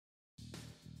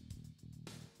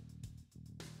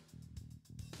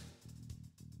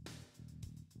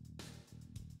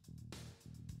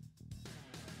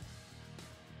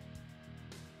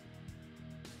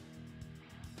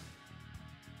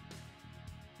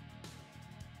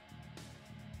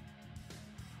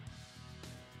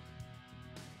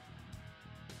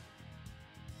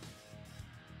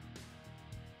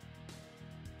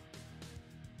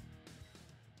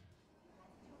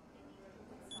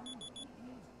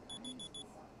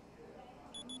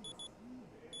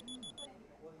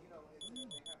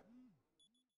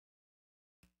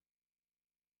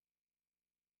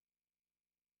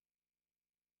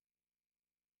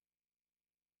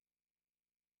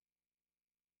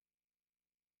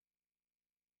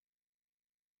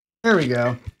There we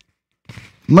go.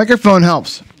 Microphone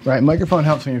helps, right? Microphone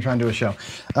helps when you're trying to do a show.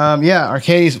 Yeah,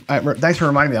 Arcades. Thanks for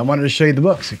reminding me. I wanted to show you the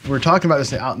books. We were talking about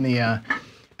this out in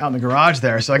the garage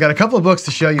there. So I got a couple of books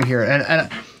to show you here,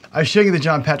 and I showed you the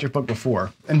John Patrick book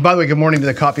before. And by the way, good morning to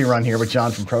the copy run here with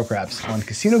John from ProCraps on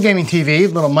Casino Gaming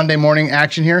TV. Little Monday morning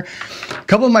action here. A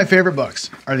couple of my favorite books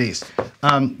are these.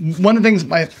 One of the things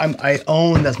I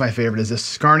own that's my favorite is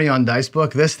this Scarney on Dice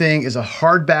book. This thing is a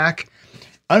hardback.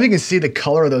 I don't know if you can see the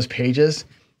color of those pages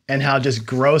and how just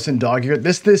gross and dog-eared.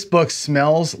 This book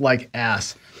smells like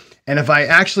ass. And if I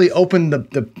actually open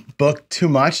the book too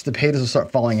much, the pages will start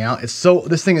falling out.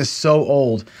 This thing is so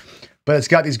old. But it's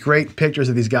got these great pictures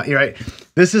of these guys. You're right.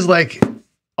 This is like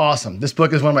awesome. This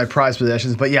book is one of my prized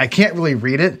possessions. But yeah, I can't really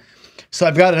read it. So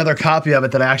I've got another copy of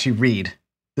it that I actually read.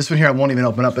 This one here I won't even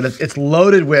open up. But it's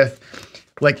loaded with,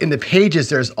 like in the pages,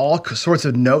 there's all sorts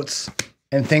of notes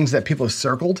and things that people have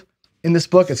circled in this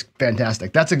book. It's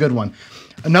fantastic. That's a good one.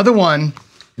 Another one, and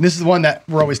this is the one that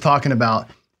we're always talking about,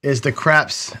 is The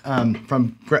Craps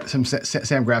from Sam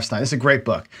Grafstein. This is a great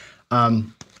book.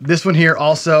 This one here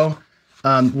also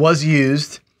was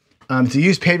used. It's a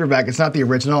used paperback. It's not the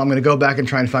original. I'm going to go back and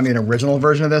try and find me an original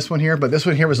version of this one here. But this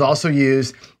one here was also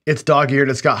used. It's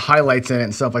dog-eared. It's got highlights in it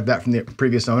and stuff like that from the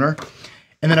previous owner.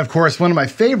 And then, of course, one of my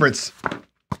favorites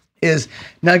is,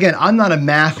 now again, I'm not a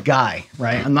math guy,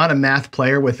 right? I'm not a math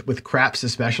player with craps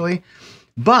especially,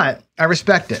 but I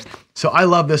respect it. So I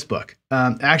love this book.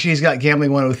 Actually, he's got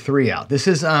Gambling 103 out. This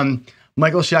is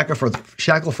Michael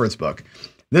Shackelford's book.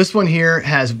 This one here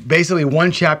has basically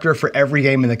one chapter for every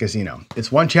game in the casino.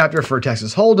 It's one chapter for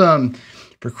Texas Hold'em,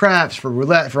 for craps, for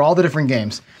roulette, for all the different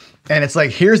games. And it's like,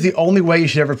 here's the only way you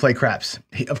should ever play craps.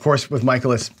 Of course, with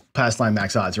Michael, it's past line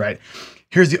max odds, right?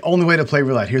 Here's the only way to play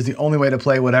roulette. Here's the only way to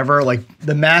play whatever. Like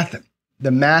the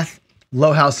math,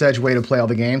 low house edge way to play all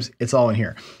the games. It's all in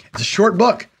here. It's a short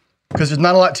book because there's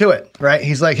not a lot to it, right?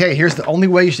 He's like, hey, here's the only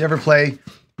way you should ever play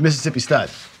Mississippi Stud,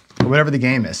 or whatever the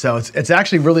game is. So it's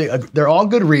actually really, they're all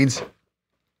good reads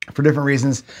for different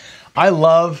reasons. I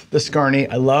love the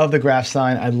Scarney. I love the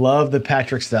Grafstein. I love the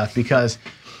Patrick stuff because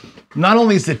not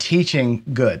only is the teaching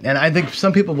good, and I think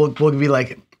some people will be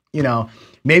like, you know,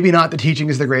 maybe not the teaching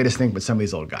is the greatest thing, but some of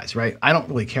these old guys, right? I don't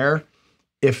really care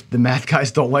if the math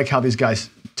guys don't like how these guys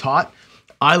taught.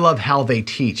 I love how they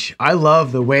teach. I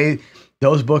love the way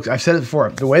those books, I've said it before,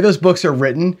 the way those books are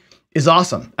written is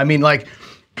awesome. I mean, like,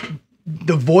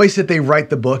 the voice that they write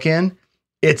the book in,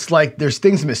 it's like there's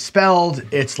things misspelled.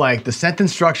 It's like the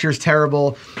sentence structure is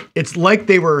terrible. It's like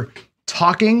they were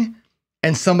talking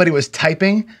and somebody was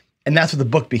typing, and that's what the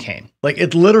book became. Like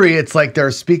it's like they're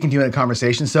speaking to you in a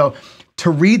conversation. So to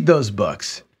read those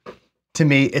books, to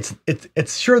me,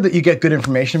 it's sure that you get good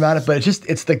information about it, but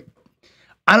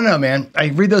I don't know, man. I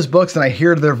read those books and I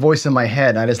hear their voice in my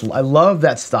head. I love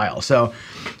that style. So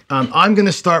I'm going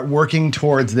to start working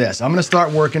towards this. I'm going to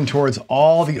start working towards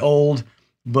all the old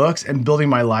books and building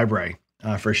my library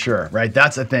for sure, right?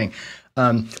 That's a thing.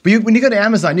 But when you go to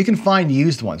Amazon, you can find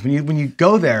used ones. When you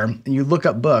go there and you look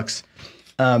up books,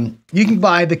 you can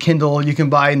buy the Kindle, you can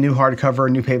buy a new hardcover,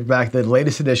 a new paperback, the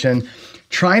latest edition.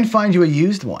 Try and find you a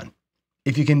used one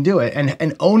if you can do it.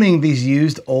 And owning these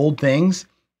used old things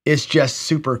is just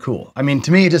super cool. I mean,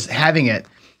 to me, just having it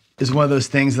is one of those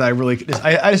things that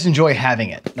I just enjoy having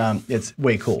it. It's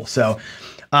way cool. So,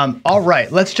 all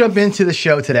right, let's jump into the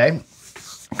show today.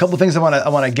 A couple of things I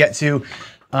want to get to.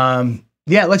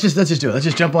 Yeah, let's just do it. Let's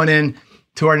just jump on in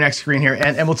to our next screen here,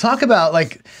 and we'll talk about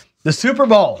like the Super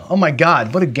Bowl. Oh my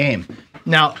God, what a game!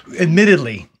 Now,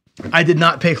 admittedly, I did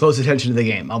not pay close attention to the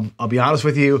game. I'll be honest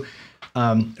with you.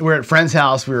 We're at a friend's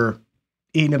house. We were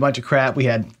eating a bunch of crap. We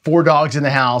had 4 dogs in the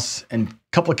house and a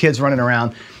couple of kids running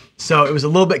around. So it was a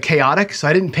little bit chaotic. So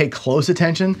I didn't pay close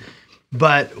attention,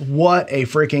 but what a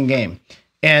freaking game.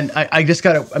 And I just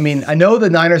got to, I mean, I know the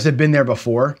Niners have been there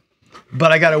before,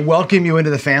 but I got to welcome you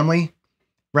into the family,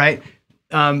 right?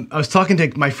 I was talking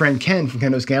to my friend Ken from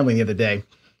Ken Knows Gambling the other day,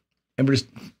 and we're just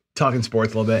talking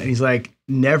sports a little bit. And he's like,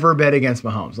 never bet against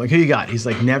Mahomes. Like, who you got? He's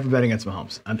like, never bet against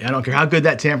Mahomes. I don't care how good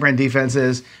that Tampa Bay defense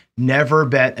is. Never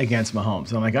bet against Mahomes.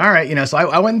 And I'm like, all right, you know, so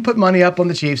I went and put money up on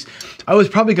the Chiefs. I was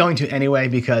probably going to anyway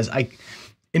because I,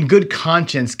 in good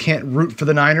conscience, can't root for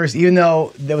the Niners, even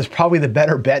though that was probably the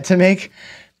better bet to make.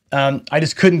 I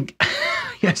just couldn't.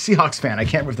 Yeah, Seahawks fan. I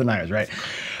can't root for the Niners, right?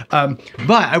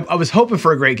 But I was hoping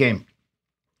for a great game.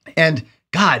 And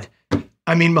God,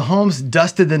 I mean, Mahomes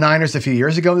dusted the Niners a few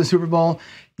years ago in the Super Bowl.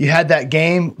 You had that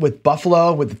game with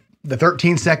Buffalo with the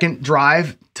 13-second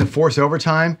drive to force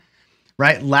overtime,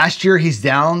 right? Last year, he's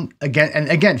down again. And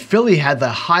again, Philly had the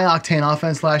high-octane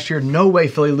offense last year. No way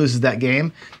Philly loses that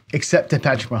game except to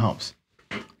Patrick Mahomes.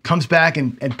 comes back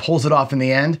and pulls it off in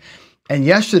the end. And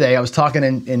yesterday I was talking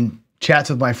in chats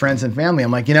with my friends and family.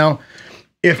 I'm like, you know,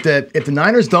 if the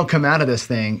Niners don't come out of this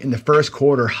thing in the first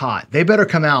quarter hot, they better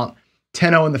come out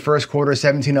 10-0 in the first quarter,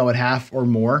 17-0 at half or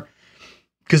more,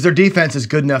 because their defense is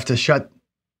good enough to shut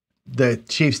the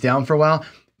Chiefs down for a while.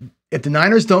 If the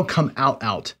Niners don't come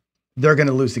out, they're going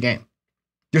to lose the game.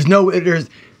 There's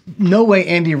no way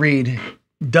Andy Reid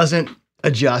doesn't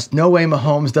adjust. No way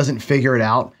Mahomes doesn't figure it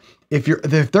out. If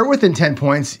they're within 10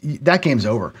 points, that game's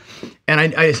over. And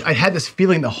I had this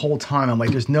feeling the whole time. I'm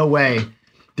like, there's no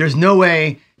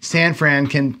way San Fran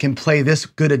can play this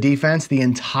good a defense the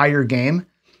entire game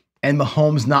and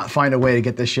Mahomes not find a way to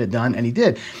get this shit done. And he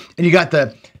did. And you got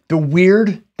that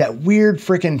weird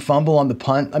freaking fumble on the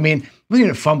punt. I mean, it wasn't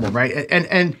even a fumble, right?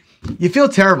 And you feel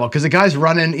terrible because the guy's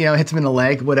running, you know, hits him in the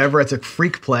leg, whatever. It's a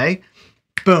freak play.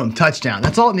 Boom, touchdown.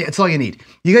 That's all you need.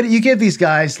 You give these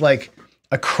guys like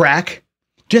a crack,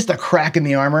 just a crack in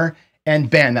the armor, and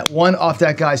bam, that one off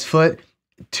that guy's foot,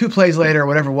 2 plays later or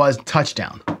whatever it was,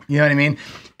 touchdown. You know what I mean?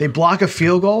 They block a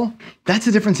field goal, that's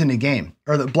the difference in the game.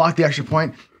 Or they block the extra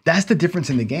point, that's the difference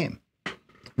in the game,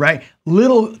 right?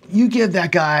 You give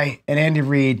that guy and Andy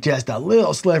Reid just a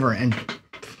little sliver and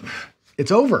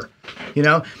it's over. You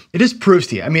know, it just proves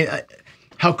to you, I mean,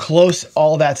 how close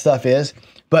all that stuff is.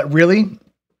 But really,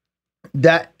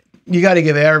 that you got to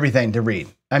give everything to Reid.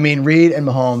 I mean, Reid and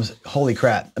Mahomes, holy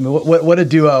crap. I mean, what a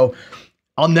duo.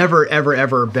 I'll never, ever,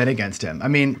 ever bet against him. I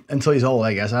mean, until he's old,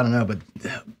 I guess. I don't know, but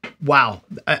wow.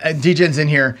 DJ's in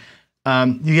here.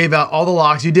 You gave out all the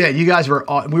locks. You did. You guys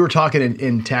we were talking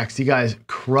in text. You guys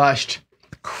crushed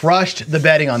the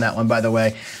betting on that one, by the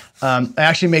way. I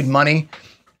actually made money.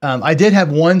 I did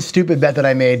have one stupid bet that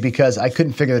I made because I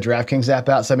couldn't figure the DraftKings app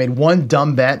out. So I made one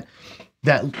dumb bet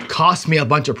that cost me a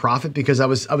bunch of profit because I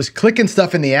was clicking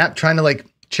stuff in the app trying to like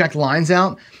check lines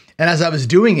out. And as I was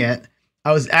doing it,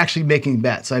 I was actually making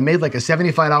bets. So I made like a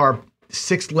 $75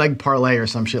 6-leg parlay or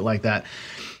some shit like that.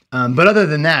 But other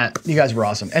than that, you guys were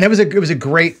awesome. And it was a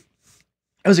great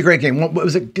game.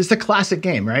 It's a classic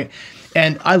game, right?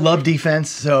 And I love defense.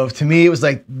 So to me, it was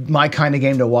like my kind of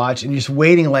game to watch and just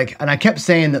waiting and I kept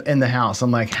saying in the house,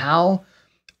 I'm like, how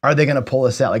are they going to pull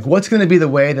this out? Like, what's going to be the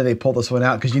way that they pull this one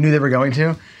out? Because you knew they were going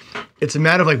to. It's a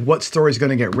matter of like what story is going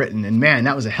to get written. And man,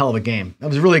 that was a hell of a game. That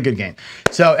was a really good game.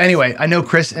 So anyway, I know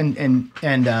Chris and Ian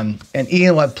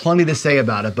will have plenty to say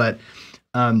about it, but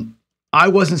I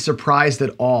wasn't surprised at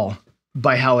all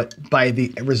by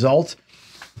the result.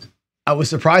 I was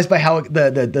surprised by how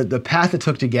the path it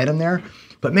took to get him there.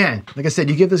 But man, like I said,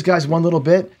 you give this guys one little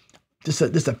bit, just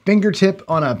a fingertip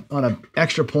on a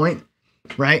extra point,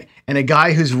 right? And a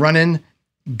guy who's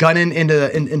gunning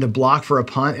into block for a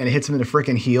punt and it hits him in the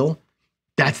freaking heel.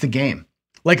 That's the game.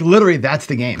 Like literally, that's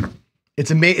the game.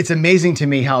 It's amazing to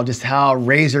me how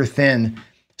razor thin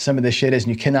some of this shit is,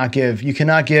 and you cannot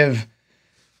give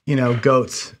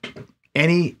goats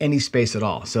any space at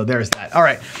all. So there's that. All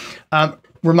right.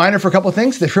 Reminder for a couple of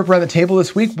things. The trip around the table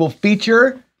this week will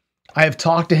feature, I have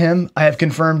talked to him. I have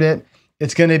confirmed it.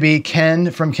 It's going to be Ken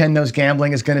from Ken Knows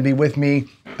Gambling is going to be with me,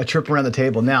 a trip around the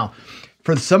table. Now,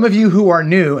 for some of you who are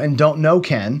new and don't know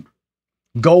Ken,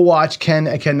 go watch Ken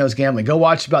at Ken Knows Gambling. Go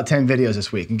watch about 10 videos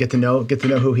this week and get to know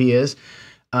who he is.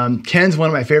 Ken's one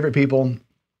of my favorite people.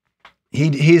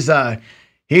 He's a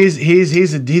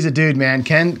dude, man.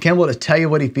 Ken will just tell you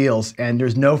what he feels, and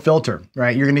there's no filter,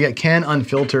 right? You're going to get Ken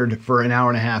unfiltered for an hour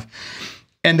and a half.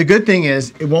 And the good thing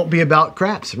is it won't be about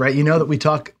craps, right? You know that we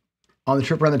talk on the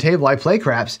trip around the table, I play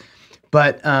craps,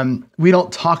 but we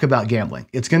don't talk about gambling.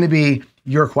 It's going to be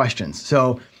your questions.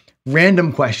 So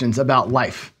random questions about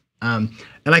life. And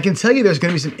I can tell you there's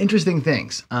going to be some interesting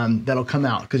things that'll come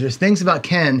out because there's things about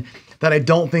Ken that I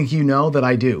don't think you know that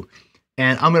I do.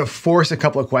 And I'm going to force a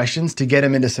couple of questions to get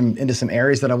him into some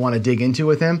areas that I want to dig into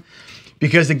with him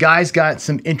because the guy's got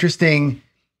some interesting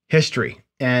history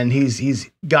and he's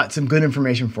got some good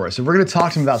information for us. So we're going to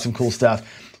talk to him about some cool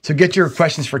stuff. So get your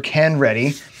questions for Ken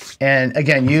ready. And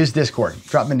again, use Discord.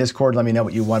 Drop them in Discord. Let me know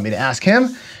what you want me to ask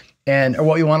him or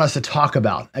what you want us to talk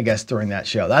about, I guess, during that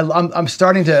show. I'm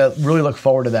starting to really look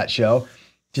forward to that show.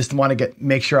 Just want to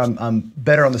make sure I'm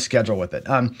better on the schedule with it.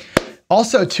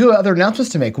 Also, 2 other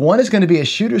announcements to make. One is going to be a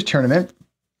shooters tournament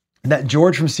that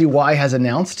George from CY has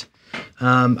announced.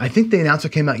 I think the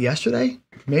announcement came out yesterday,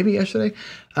 maybe yesterday.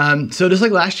 So just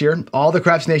like last year, all the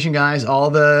Craps Nation guys, all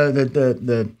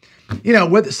the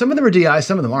some of them are DIs,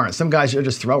 some of them aren't. Some guys are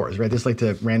just throwers, right? They just like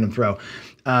to random throw.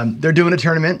 They're doing a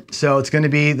tournament, so it's going to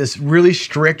be this really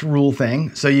strict rule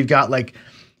thing. So you've got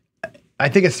I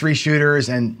think it's 3 shooters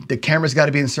and the camera's got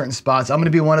to be in certain spots. I'm going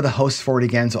to be one of the hosts for it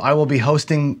again. So I will be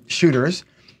hosting shooters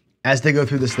as they go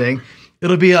through this thing.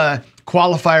 It'll be a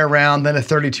qualifier round, then a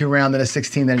 32 round, then a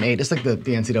 16, then an 8, just like the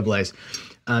NCAAs.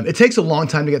 It takes a long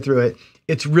time to get through it.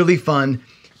 It's really fun.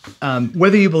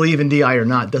 Whether you believe in DI or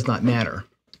not does not matter.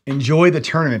 Enjoy the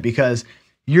tournament because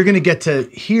you're going to get to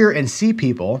hear and see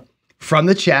people from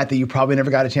the chat that you probably never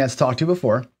got a chance to talk to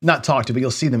before. Not talk to, but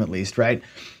you'll see them at least, right?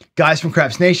 Guys from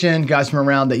Craps Nation, guys from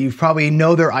around that you probably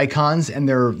know their icons and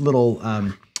their little,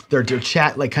 their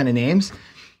chat like kind of names,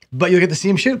 but you'll get to see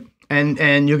them shoot.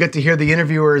 And you'll get to hear the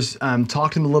interviewers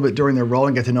talk to them a little bit during their role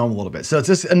and get to know them a little bit. So it's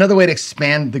just another way to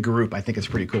expand the group. I think it's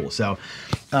pretty cool. So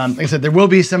like I said, there will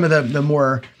be some of the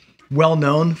more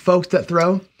well-known folks that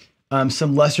throw,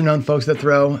 some lesser-known folks that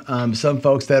throw, some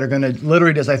folks that are going to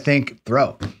literally just, I think,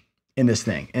 throw in this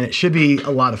thing. And it should be a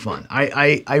lot of fun.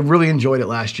 I really enjoyed it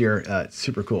last year. It's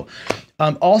super cool.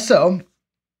 Also,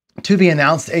 to be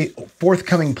announced, a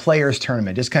forthcoming players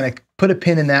tournament. Just kind of put a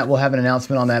pin in that. We'll have an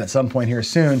announcement on that at some point here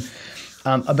soon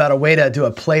about a way to do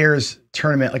a players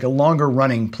tournament, like a longer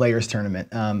running players tournament,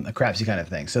 a crapsy kind of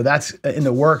thing. So that's in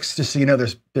the works, just so you know,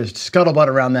 there's scuttlebutt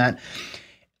around that.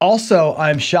 Also,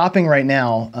 I'm shopping right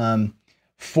now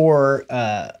for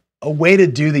a way to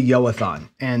do the Yo-a-thon.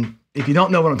 And if you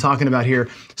don't know what I'm talking about here,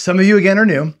 some of you again are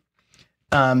new.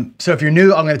 So if you're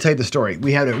new, I'm going to tell you the story.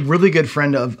 We had a really good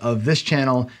friend of this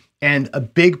channel and a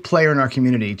big player in our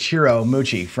community, Chiro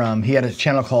Mucci, he had a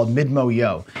channel called Midmo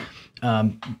Yo,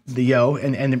 the Yo,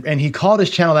 and he called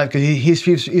his channel that because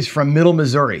he's from Middle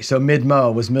Missouri. So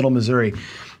Midmo was Middle Missouri,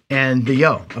 and the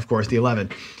Yo, of course, the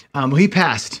 11. Well, he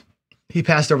passed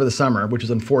over the summer, which was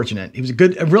unfortunate. He was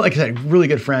like I said, a really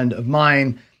good friend of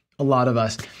mine, a lot of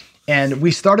us. And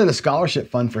we started a scholarship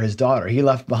fund for his daughter. He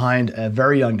left behind a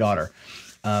very young daughter.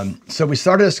 So we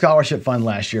started a scholarship fund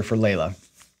last year for Layla,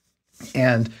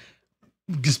 and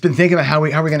just been thinking about how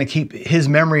we're going to keep his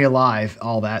memory alive,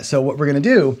 all that. So what we're going to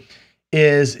do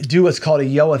is do what's called a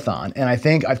Yo-a-thon. And I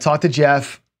think I've talked to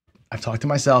Jeff, I've talked to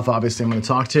myself, obviously. I'm going to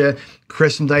talk to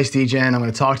Chris from Dice DGen. I'm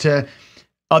going to talk to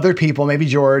other people, maybe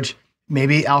George,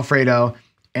 maybe Alfredo,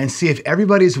 and see if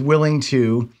everybody's willing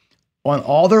to, on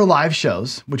all their live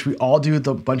shows, which we all do with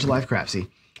a bunch of Live Crapsy,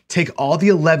 take all the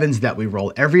 11s that we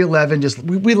roll, every 11,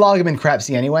 we log them in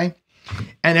Crapsy anyway,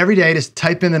 and every day just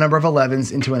type in the number of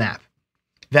 11s into an app.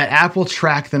 That app will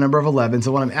track the number of 11s,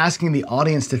 and what I'm asking the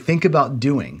audience to think about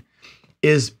doing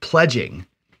is pledging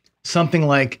something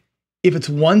like, if it's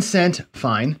 1 cent,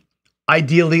 fine,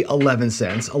 ideally 11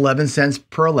 cents, 11 cents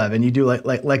per 11, you do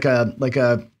like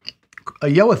a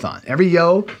Yo-a-thon. Every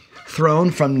Yo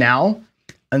thrown from now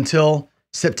until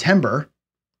September,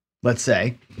 let's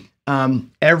say,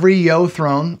 every Yo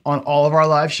thrown on all of our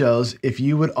live shows, if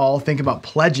you would all think about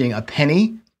pledging, a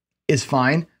penny is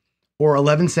fine, or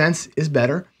 11 cents is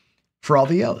better for all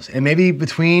the Yos. And maybe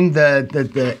between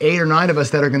the 8 or 9 of us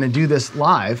that are going to do this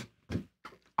live,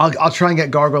 I'll try and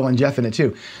get Gargoyle and Jeff in it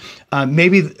too.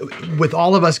 Maybe with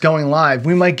all of us going live,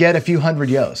 we might get a few hundred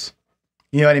Yos.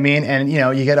 You know what I mean? And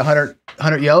you get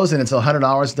 100 Yos and it's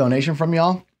 $100 donation from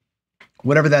y'all,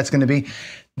 whatever that's going to be.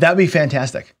 That'd be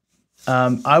fantastic.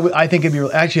 I think it'd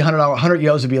be actually $100. 100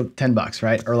 Yos would be $10,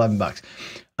 right? Or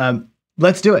 $11.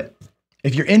 Let's do it.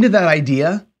 If you're into that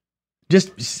idea,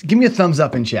 just give me a thumbs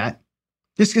up in chat.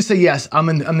 Just to say, yes, I'm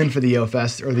in for the Yo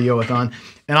Fest or the Yo-a-thon.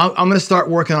 And I'm going to start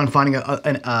working on finding a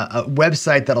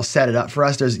website that'll set it up for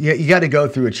us. You got to go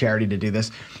through a charity to do this,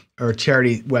 or a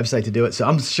charity website to do it. So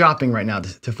I'm shopping right now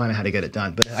to find out how to get it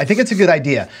done. But I think it's a good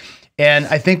idea. And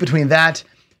I think between that,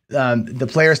 the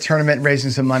players tournament,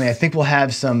 raising some money, I think we'll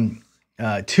have some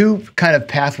 2 kind of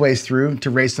pathways through to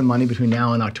raise some money between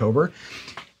now and October.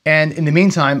 And in the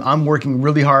meantime, I'm working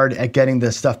really hard at getting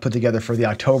this stuff put together for the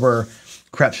October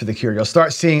Craps for the Cure. You'll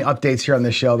start seeing updates here on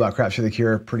this show about Craps for the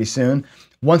Cure pretty soon.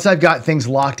 Once I've got things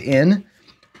locked in,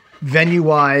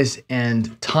 venue-wise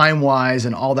and time-wise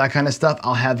and all that kind of stuff,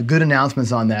 I'll have good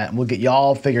announcements on that, and we'll get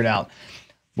y'all figured out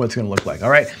what it's going to look like. All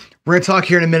right, we're going to talk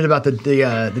here in a minute about the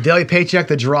daily paycheck,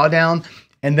 the drawdown,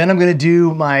 and then I'm going to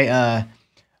do my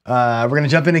we're going to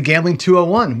jump into Gambling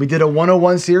 201. We did a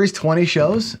 101 series, 20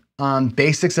 shows on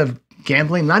basics of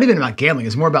gambling. Not even about gambling.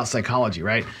 It's more about psychology,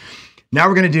 right? Now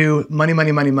we're going to do money,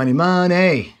 money, money, money,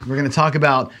 money. We're going to talk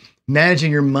about managing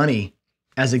your money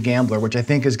as a gambler, which I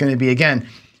think is going to be, again,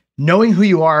 knowing who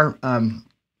you are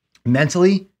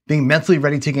mentally, being mentally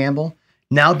ready to gamble,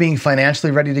 now being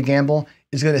financially ready to gamble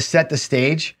is going to set the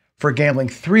stage for Gambling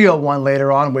 301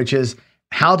 later on, which is,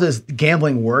 how does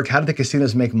gambling work? How do the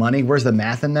casinos make money? Where's the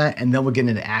math in that? And then we'll get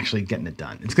into actually getting it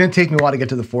done. It's going to take me a while to get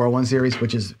to the 401 series,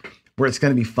 which is where it's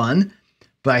going to be fun.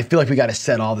 But I feel like we got to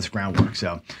set all this groundwork.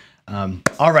 So,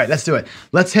 all right, let's do it.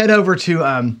 Let's head over to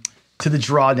the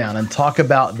drawdown and talk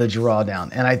about the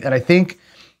drawdown. And I think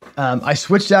I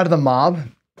switched out of the mob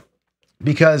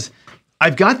because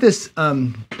I've got this,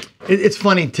 it's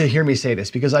funny to hear me say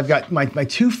this because I've got my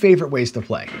two favorite ways to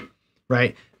play,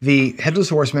 right? The Headless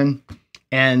Horseman,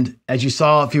 and as you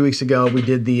saw a few weeks ago, we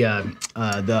did the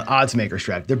Odds Maker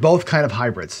strat. They're both kind of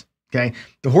hybrids, okay?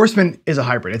 The Horseman is a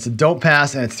hybrid. It's a don't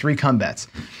pass and it's 3 come bets.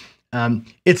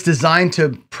 It's designed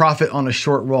to profit on a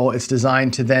short roll. It's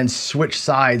designed to then switch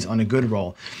sides on a good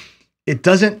roll. It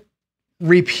doesn't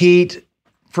repeat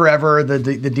forever the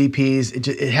DPs.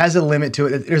 It has a limit to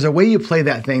it. There's a way you play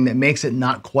that thing that makes it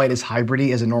not quite as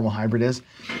hybridy as a normal hybrid is.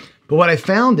 But what I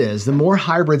found is the more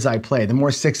hybrids I play, the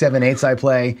more 6, 7, 8s I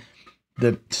play.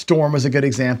 The Storm was a good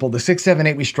example. The 6, 7,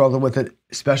 8, we struggled with it,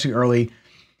 especially early.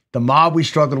 The Mob, we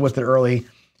struggled with it early.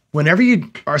 Whenever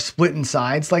you are splitting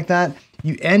sides like that,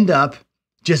 you end up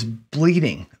just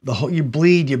bleeding. You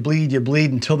bleed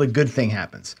until the good thing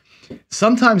happens.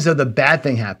 Sometimes though, the bad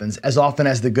thing happens as often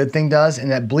as the good thing does, and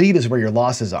that bleed is where your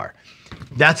losses are.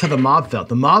 That's how the Mob felt.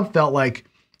 The Mob felt like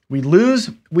we'd lose,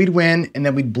 we'd win, and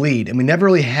then we'd bleed, and we never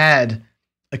really had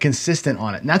a consistent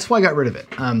on it. And that's why I got rid of it.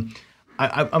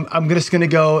 I'm just going to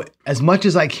go as much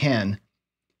as I can,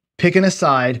 picking a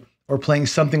side or playing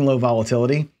something low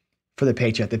volatility for the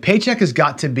paycheck. The paycheck has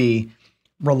got to be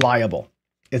reliable.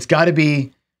 It's got to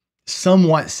be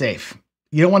somewhat safe.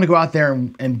 You don't want to go out there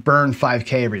and burn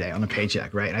 5K every day on a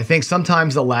paycheck, right? And I think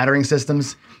sometimes the laddering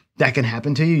systems, that can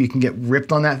happen to you. You can get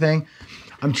ripped on that thing.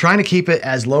 I'm trying to keep it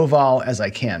as low vol as I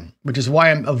can, which is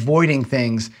why I'm avoiding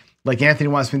things like Anthony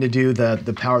wants me to do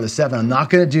the power of the 7. I'm not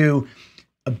going to do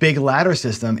a big ladder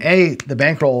system. A, the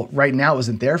bankroll right now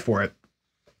isn't there for it.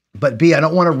 But B, I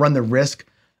don't want to run the risk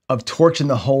of torching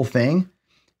the whole thing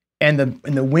and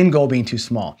the win goal being too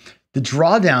small. The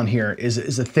drawdown here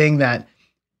is a thing that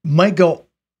might go,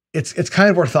 it's kind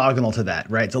of orthogonal to that,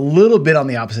 right? It's a little bit on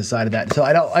the opposite side of that. So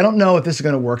I don't know if this is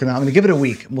going to work or not. I'm going to give it a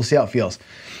week. We'll see how it feels.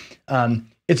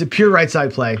 It's a pure right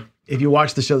side play. If you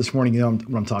watched the show this morning, you know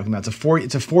what I'm talking about.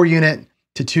 It's a 4 unit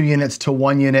to 2 units to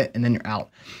 1 unit, and then you're out.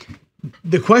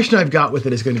 The question I've got with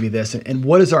it is going to be this, and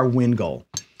what is our win goal?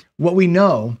 What we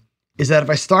know is that if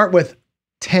I start with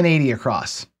 1080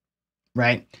 across,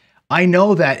 right? I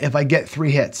know that if I get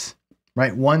 3 hits,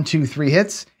 right? 1, 2, 3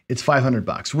 hits, it's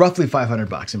 $500, roughly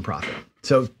 $500 in profit.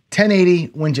 So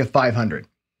 1080 wins you 500.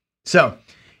 So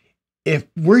if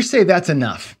we say that's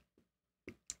enough,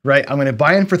 right? I'm going to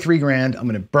buy in for 3 grand. I'm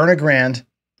going to burn $1,000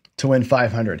 to win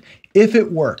 500. If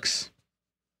it works,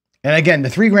 and again, the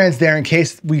 3 grand's there in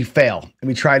case we fail and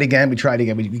we try it again, we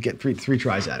get three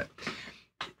tries at it.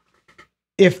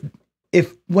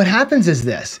 If what happens is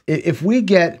this, if we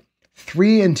get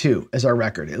 3 and 2 as our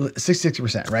record,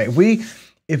 66%, right?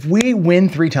 If we win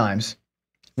 3 times,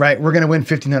 right, we're going to win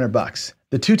 $1,500.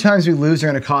 The 2 times we lose are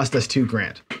going to cost us $2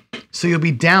 grand. So you'll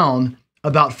be down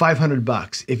about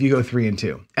 $500 if you go 3 and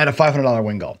 2 at a $500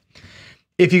 win goal.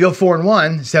 If you go 4 and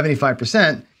 1,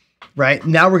 75%, right?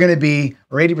 Now we're going to be,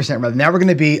 or 80% rather, now we're going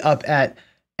to be up at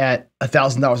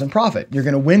 $1,000 in profit. You're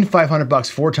going to win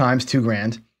 $500 4 times, $2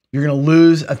 grand. You're going to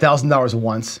lose $1,000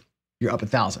 once. You're up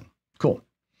 1,000. Cool.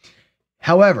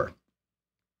 However,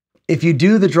 if you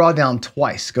do the drawdown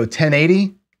twice, go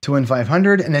 1080 to win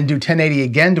 500, and then do 1080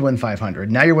 again to win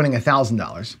 500. Now you're winning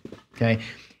 $1,000. Okay.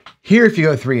 Here, if you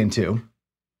go 3 and 2,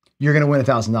 you're going to win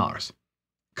 $1,000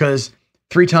 because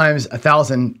 3 times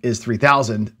 1,000 is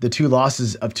 3,000. The 2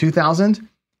 losses of 2,000,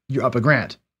 you're up $1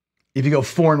 grand. If you go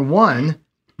 4 and 1,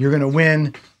 you're going to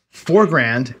win $4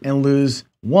 grand and lose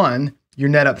 1. You're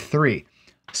net up 3.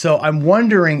 So I'm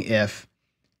wondering if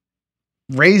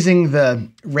raising the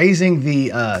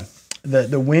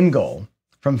win goal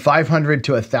from 500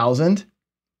 to 1,000,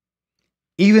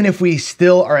 even if we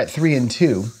still are at 3 and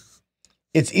 2,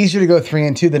 it's easier to go 3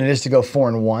 and 2 than it is to go 4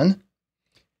 and 1.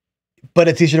 But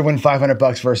it's easier to win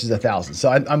 $500 versus 1,000. So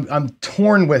I'm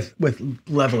torn with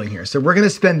leveling here. So we're going to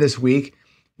spend this week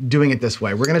doing it this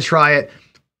way. We're going to try it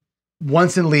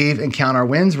once and leave and count our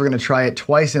wins. We're going to try it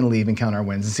twice and leave and count our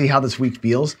wins and see how this week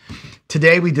feels.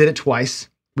 Today we did it twice.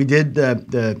 We did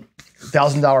the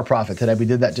 $1,000 profit today. We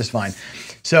did that just fine.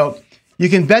 So you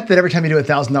can bet that every time you do a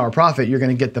 $1,000 profit, you're going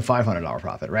to get the $500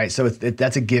 profit, right? So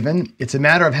that's a given. It's a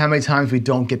matter of how many times we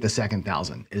don't get the second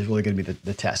 1,000 is really going to be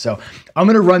the test. So I'm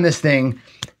going to run this thing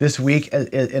this week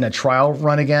in a trial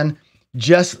run again,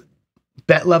 just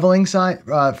bet leveling side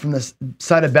from the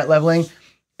side of bet leveling,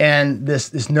 and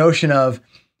this notion of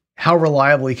how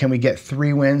reliably can we get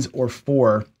 3 wins or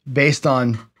 4 based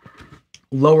on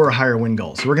lower or higher win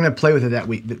goals. So we're going to play with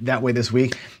it that way this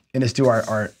week, and just do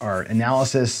our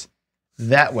analysis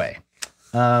that way.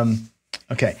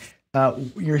 Okay.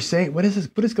 You're saying, what is this?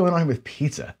 What is going on here with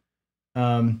pizza?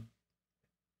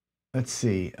 let's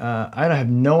see. I have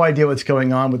no idea what's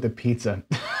going on with the pizza.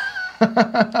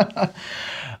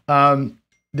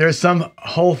 There's some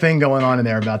whole thing going on in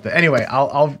there about that. Anyway,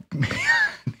 I'll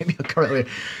maybe I'll cover it later.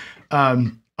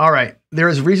 All right.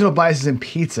 There's regional biases in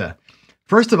pizza.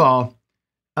 First of all,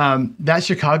 that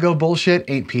Chicago bullshit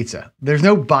ain't pizza. There's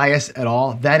no bias at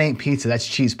all. That ain't pizza. That's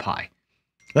cheese pie.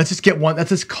 Let's just get one. Let's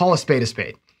just call a spade a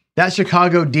spade. That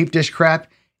Chicago deep dish crap,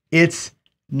 it's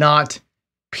not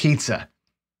pizza.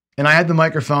 And I had the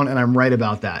microphone and I'm right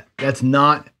about that. That's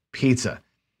not pizza.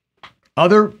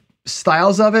 Other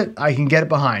styles of it, I can get it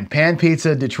behind. Pan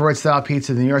pizza, Detroit style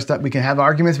pizza, the New York style. We can have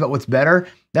arguments about what's better.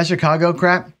 That Chicago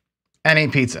crap, that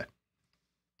ain't pizza.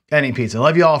 That ain't pizza.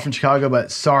 Love you all from Chicago,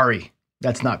 but sorry,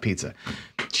 that's not pizza.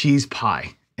 Cheese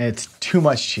pie. And it's too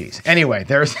much cheese. Anyway,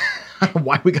 there's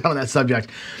why we got on that subject.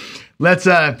 Let's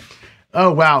oh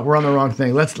wow, we're on the wrong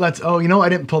thing. Oh, you know, I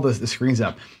didn't pull the screens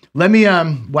up. Let me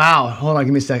wow, hold on,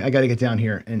 give me a sec. I gotta get down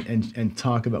here and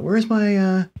talk about where's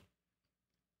my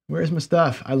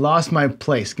stuff? I lost my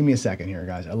place. Give me a second here,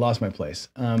 guys. I lost my place.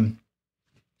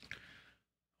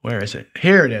 Where is it?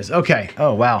 Here it is. Okay.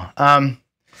 Oh wow.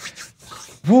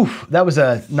 Whew, that was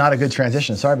not a good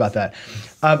transition. Sorry about that.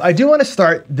 I do want to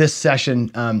start this session,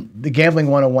 the Gambling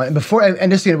 101. And before,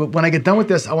 and just, you know, when I get done with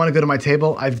this, I want to go to my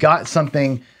table. I've got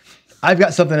something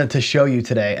to show you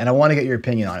today, and I want to get your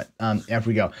opinion on it after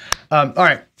we go. All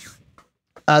right.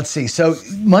 Let's see. So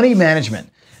money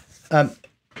management.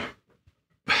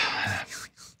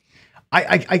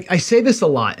 I say this a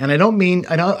lot, and I don't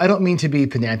mean to be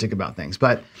pedantic about things,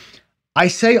 but I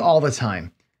say all the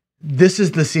time, this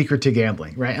is the secret to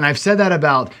gambling, right? And I've said that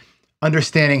about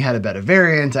understanding how to bet a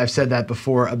variant. I've said that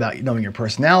before about knowing your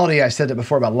personality. I've said that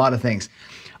before about a lot of things.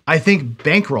 I think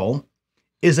bankroll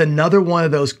is another one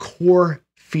of those core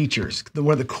features,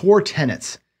 one of the core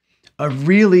tenets of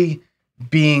really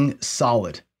being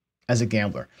solid as a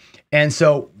gambler. And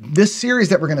so this series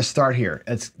that we're going to start here,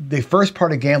 it's the first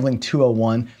part of Gambling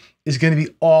 201, is going to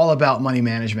be all about money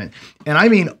management. And I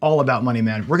mean all about money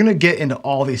management. We're going to get into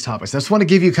all these topics. I just want to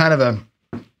give you kind of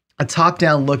a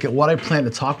top-down look at what I plan to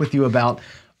talk with you about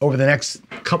over the next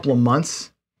couple of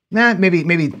months.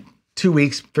 Maybe 2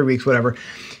 weeks, 3 weeks, whatever.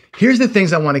 Here's the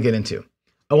things I want to get into.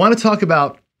 I want to talk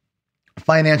about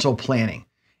financial planning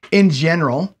in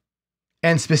general,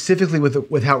 and specifically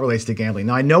with how it relates to gambling.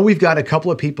 Now, I know we've got a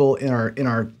couple of people in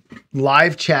our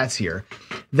live chats here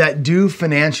that do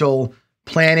financial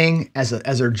planning as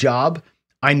their job.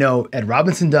 I know Ed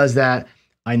Robinson does that.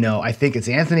 I think it's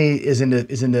Anthony is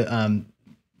into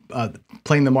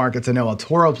playing the markets. I know El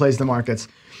Toro plays the markets.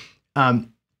 I've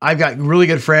got really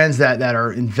good friends that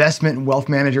are investment and wealth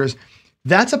managers.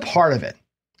 That's a part of it,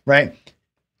 right?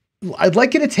 I'd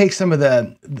like you to take some of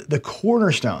the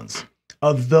cornerstones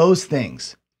of those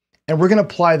things, and we're going to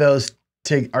apply those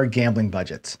to our gambling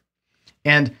budgets.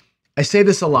 And I say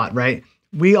this a lot, right?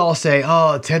 We all say,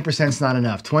 oh, 10% is not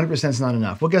enough. 20% is not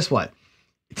enough. Well, guess what?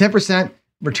 10%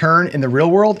 return in the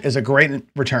real world is a great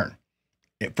return.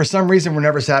 For some reason, we're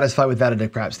never satisfied with that at a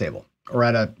craps table or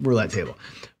at a roulette table.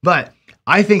 But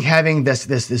I think having this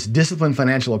disciplined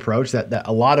financial approach that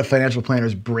a lot of financial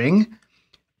planners bring,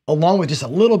 along with just a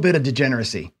little bit of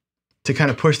degeneracy to kind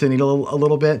of push the needle a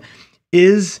little bit,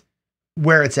 is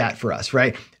where it's at for us,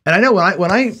 right? And I know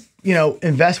when I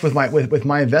invest with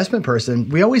my investment person,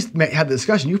 we always have the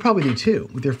discussion. You probably do too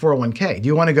with your 401k. Do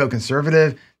you want to go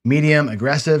conservative, medium,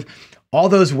 aggressive? All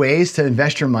those ways to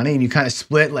invest your money, and you kind of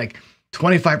split like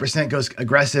 25% goes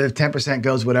aggressive, 10%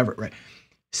 goes whatever, right?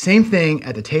 Same thing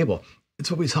at the table. It's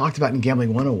what we talked about in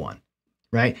Gambling 101,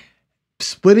 right?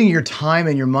 Splitting your time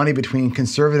and your money between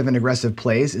conservative and aggressive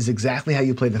plays is exactly how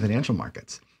you play the financial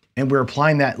markets. And we're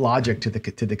applying that logic to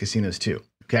the casinos too,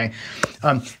 okay?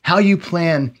 How you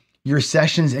plan your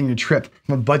sessions and your trip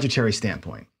from a budgetary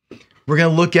standpoint. We're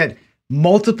gonna look at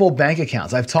multiple bank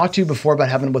accounts. I've talked to you before about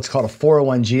having what's called a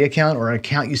 401g account, or an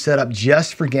account you set up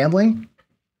just for gambling.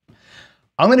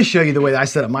 I'm gonna show you the way that I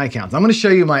set up my accounts. I'm gonna show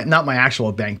you not my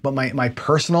actual bank, but my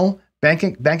personal bank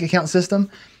account system,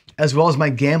 as well as my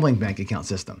gambling bank account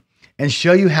system, and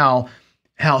show you how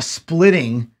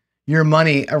splitting your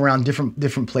money around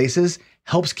different places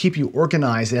helps keep you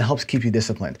organized, and it helps keep you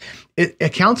disciplined. It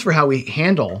accounts for how we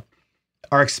handle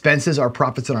our expenses, our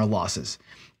profits, and our losses.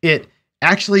 It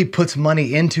actually puts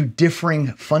money into differing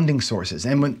funding sources.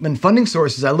 And when funding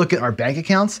sources, I look at our bank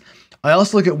accounts, I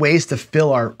also look at ways to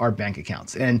fill our bank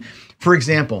accounts. And for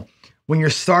example, when you're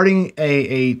starting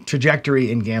a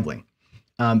trajectory in gambling,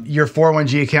 your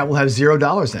 401g account will have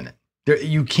 $0 in it.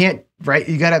 You can't, right?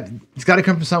 It's gotta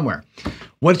come from somewhere.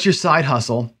 What's your side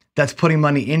hustle that's putting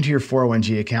money into your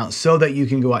 401g account so that you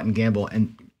can go out and gamble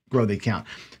and grow the account?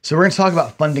 So we're going to talk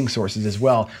about funding sources as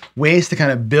well, ways to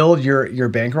kind of build your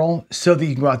bankroll so that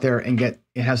you can go out there and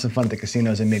have some fun at the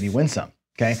casinos and maybe win some.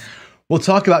 Okay. We'll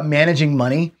talk about managing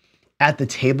money at the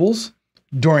tables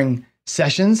during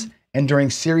sessions and during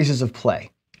series of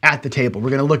play at the table. We're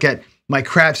going to look at my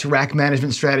craps rack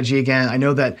management strategy again. I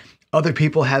know that other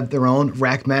people have their own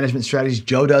rack management strategies.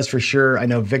 Joe does for sure. I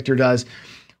know Victor does.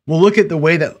 We'll look at the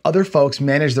way that other folks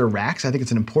manage their racks. I think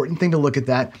it's an important thing to look at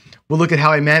that. We'll look at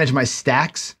how I manage my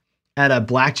stacks at a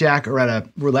blackjack or at a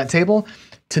roulette table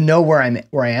to know where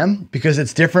I am, because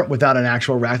it's different without an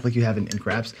actual rack like you have in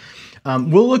craps.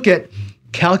 We'll look at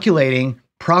calculating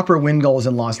proper win goals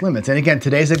and loss limits. And again,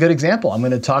 today's a good example. I'm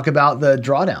going to talk about the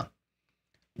drawdown.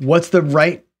 What's the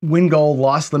right win goal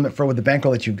loss limit for with the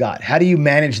bankroll that you've got? How do you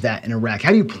manage that in a rack?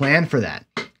 How do you plan for that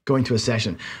going to a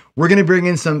session? We're going to bring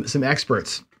in some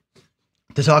experts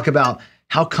to talk about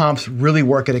how comps really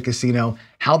work at a casino,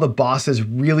 how the bosses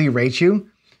really rate you,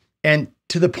 and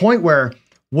to the point where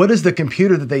what is the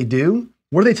computer that they do?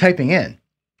 What are they typing in?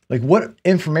 Like, what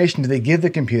information do they give the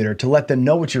computer to let them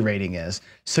know what your rating is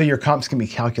so your comps can be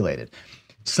calculated?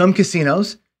 Some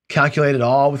casinos calculate it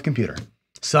all with computer.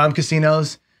 Some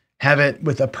casinos have it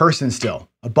with a person still,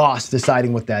 a boss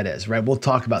deciding what that is, right? We'll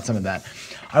talk about some of that.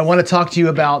 I want to talk to you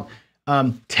about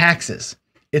taxes.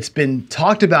 It's been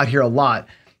talked about here a lot.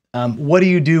 What do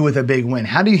you do with a big win?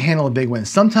 How do you handle a big win?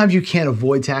 Sometimes you can't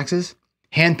avoid taxes.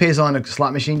 Hand pays on a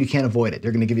slot machine, you can't avoid it.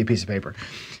 They're going to give you a piece of paper.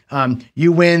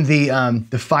 You win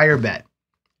the fire bet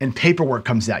and paperwork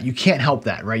comes out. You can't help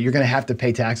that, right? You're going to have to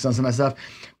pay taxes on some of that stuff.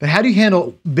 But how do you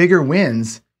handle bigger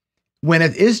wins when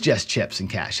it is just chips and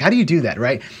cash? How do you do that,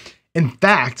 right? In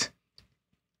fact,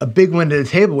 a big win at the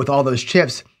table with all those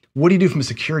chips, what do you do from a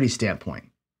security standpoint?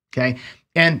 Okay.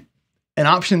 And an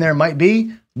option there might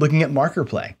be looking at marker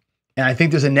play. And I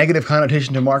think there's a negative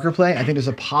connotation to marker play. I think there's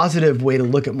a positive way to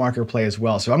look at marker play as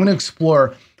well. So I'm going to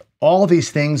explore all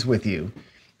these things with you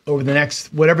over the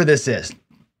next, whatever this is,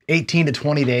 18 to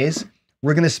 20 days.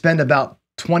 We're going to spend about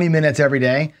 20 minutes every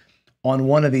day on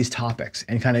one of these topics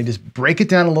and kind of just break it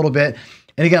down a little bit.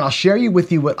 And again, I'll share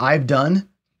with you what I've done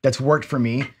that's worked for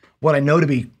me, what I know to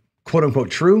be quote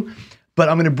unquote true, but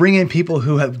I'm going to bring in people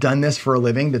who have done this for a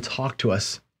living to talk to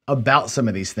us about some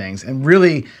of these things and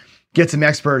really get some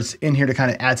experts in here to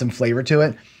kind of add some flavor to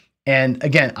it. And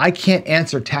again, I can't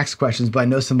answer tax questions, but I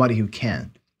know somebody who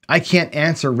can. I can't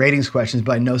answer ratings questions,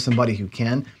 but I know somebody who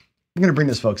can. I'm going to bring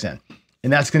those folks in.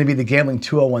 And that's going to be the Gambling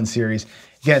 201 series.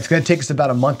 Again, it's going to take us about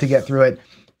a month to get through it,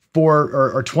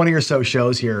 4 or 20 or so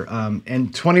shows here,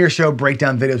 and 20 or so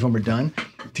breakdown videos when we're done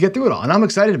to get through it all. And I'm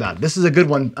excited about it. This is a good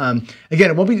one. Again,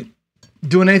 it won't be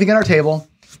doing anything at our table,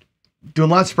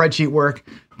 doing a lot of spreadsheet work,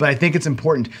 but I think it's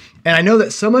important. And I know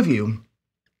that some of you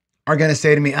are going to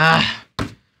say to me, I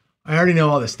already know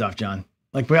all this stuff, John.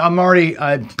 Like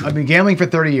I've been gambling for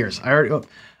 30 years. I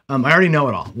already know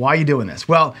it all. Why are you doing this?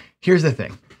 Well, here's the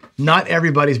thing. Not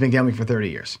everybody's been gambling for 30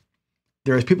 years.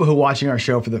 There's people who are watching our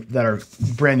show that are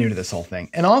brand new to this whole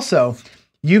thing. And also,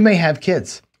 you may have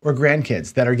kids or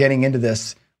grandkids that are getting into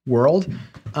this world.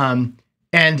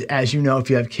 And as you know, if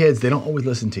you have kids, they don't always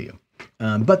listen to you,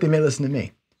 but they may listen to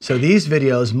me. So these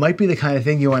videos might be the kind of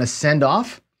thing you want to send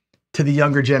off to the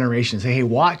younger generation. Say, hey,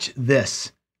 watch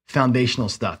this foundational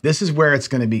stuff. This is where it's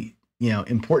going to be,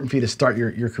 important for you to start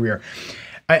your career.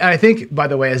 I think, by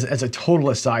the way, as a total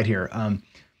aside here,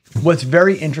 what's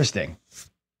very interesting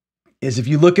is if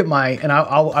you look at and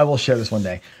I will share this one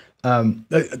day. A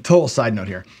total side note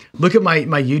here. Look at my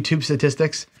YouTube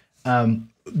statistics.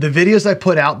 The videos I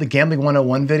put out, the Gambling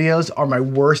 101 videos, are my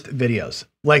worst videos.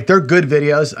 Like, they're good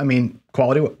videos. I mean,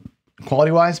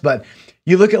 quality wise, but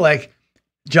you look at like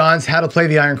John's How to Play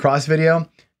the Iron Cross video.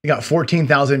 He got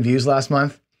 14,000 views last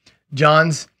month.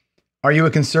 John's Are You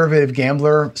a Conservative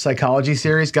Gambler Psychology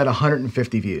series got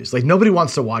 150 views. Like, nobody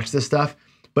wants to watch this stuff,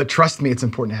 but trust me, it's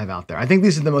important to have out there. I think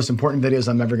these are the most important videos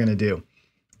I'm ever going to do,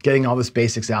 getting all this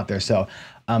basics out there. So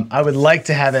I would like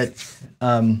to have it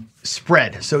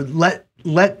spread. So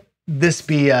let this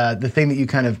be the thing that you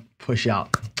kind of push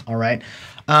out. All right.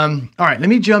 All right. Let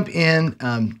me jump in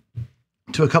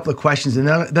to a couple of questions, and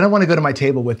then I want to go to my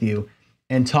table with you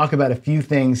and talk about a few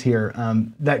things here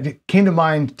that came to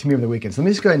mind to me over the weekend. So let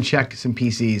me just go ahead and check some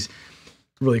PCs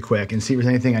really quick and see if there's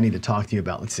anything I need to talk to you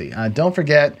about. Let's see. Don't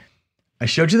forget, I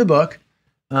showed you the book.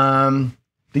 The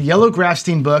Yellow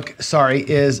Grafstein book,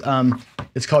 is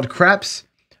it's called Craps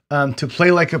to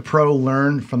Play Like a Pro,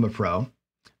 Learn from a Pro.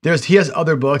 He has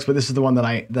other books, but this is the one that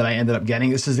I ended up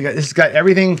getting. This has got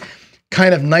everything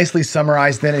kind of nicely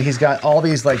summarized in it. He's got all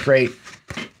these like great,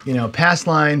 pass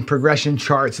line progression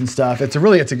charts and stuff. It's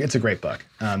a great book.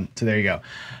 So there you go.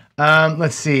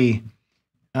 Let's see.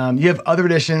 You have other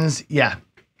editions. Yeah,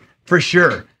 for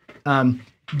sure.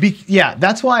 Yeah,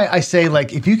 that's why I say,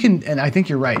 like, if you can, and I think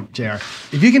you're right, JR,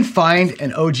 if you can find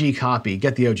an OG copy,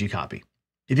 get the OG copy.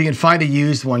 If you can find a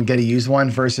used one, get a used one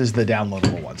versus the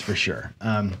downloadable ones, for sure.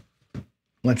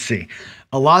 Let's see.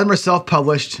 A lot of them are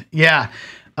self-published. Yeah,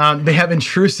 they have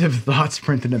intrusive thoughts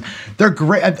printed in them. They're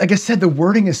great. Like I said, the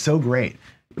wording is so great.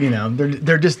 You know,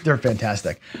 they're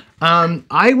fantastic.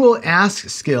 I will ask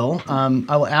Skill.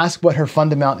 I will ask what her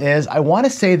fund amount is. I want to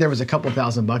say there was a couple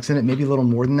 $1,000 in it, maybe a little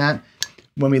more than that,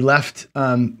 when we left,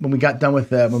 when we got done with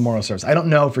the memorial service. I don't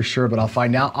know for sure, but I'll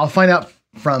find out. I'll find out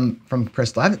from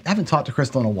Crystal. I haven't talked to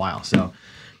Crystal in a while, so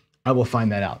I will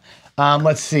find that out.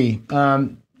 Let's see.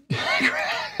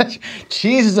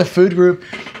 Cheese is a food group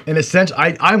in a sense.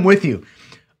 I'm with you.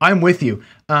 I'm with you.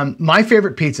 My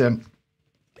favorite pizza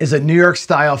is a New York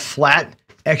style flat,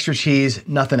 extra cheese,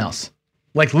 nothing else.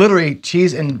 Like literally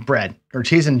cheese and bread or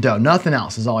cheese and dough. Nothing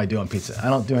else is all I do on pizza. I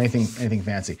don't do anything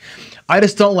fancy. I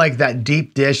just don't like that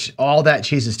deep dish. All that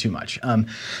cheese is too much.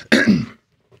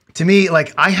 To me,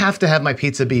 like I have to have my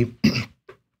pizza be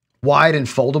wide and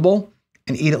foldable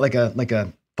and eat it like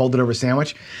a folded over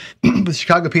sandwich. With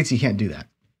Chicago pizza, you can't do that.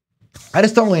 I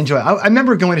just don't really enjoy it. I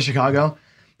remember going to Chicago,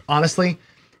 honestly.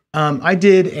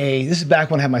 This is back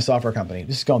when I had my software company.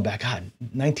 This is going back, God,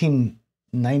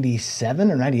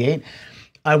 1997 or 98.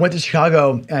 I went to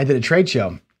Chicago and I did a trade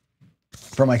show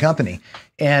for my company.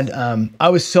 And I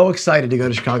was so excited to go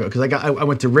to Chicago because I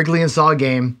went to Wrigley and saw a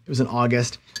game. It was in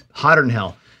August, hotter than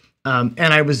hell.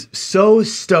 And I was so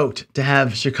stoked to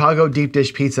have Chicago deep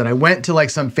dish pizza. And I went to like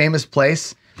some famous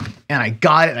place and I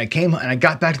got it. And I came and I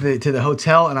got back to the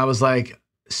hotel and I was like,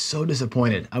 so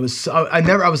disappointed. I was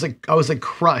like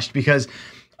crushed because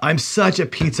I'm such a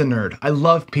pizza nerd. I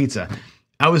love pizza.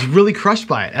 I was really crushed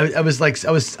by it. I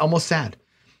was almost sad.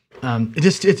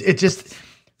 It just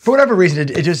for whatever reason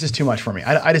it just is too much for me.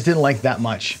 I just didn't like that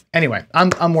much. Anyway,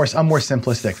 I'm more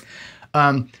simplistic.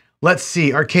 Let's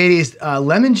see, Arcades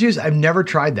lemon juice. I've never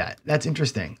tried that. That's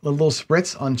interesting. A little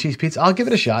spritz on cheese pizza. I'll give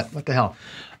it a shot. What the hell?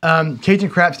 Cajun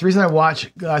Craps. The reason I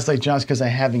watch guys like John is because I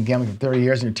have been gambling for 30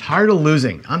 years and you're tired of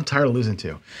losing. I'm tired of losing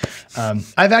too.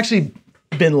 I've actually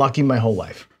been lucky my whole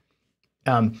life.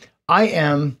 I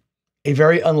am a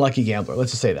very unlucky gambler.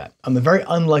 Let's just say that. I'm a very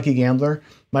unlucky gambler.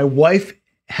 My wife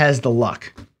has the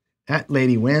luck. That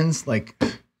lady wins. Like,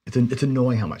 it's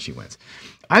annoying how much she wins.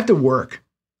 I have to work.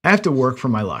 I have to work for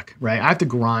my luck, right? I have to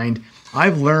grind.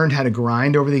 I've learned how to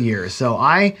grind over the years. So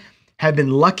I have been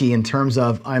lucky in terms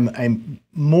of I'm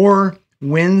more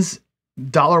wins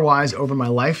dollar-wise over my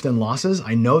life than losses.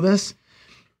 I know this.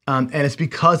 And it's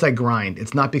because I grind.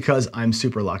 It's not because I'm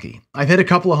super lucky. I've hit a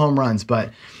couple of home runs,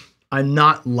 but I'm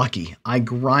not lucky. I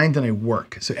grind and I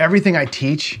work. So everything I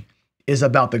teach is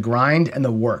about the grind and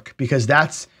the work, because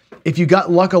if you got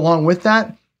luck along with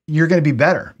that, you're going to be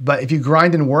better. But if you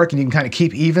grind and work and you can kind of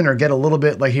keep even or get a little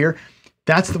bit like here,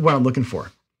 that's what I'm looking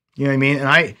for. You know what I mean?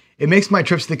 And it makes my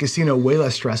trips to the casino way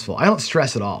less stressful. I don't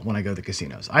stress at all when I go to the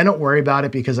casinos. I don't worry about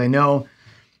it because I know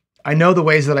the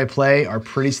ways that I play are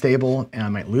pretty stable, and I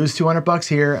might lose $200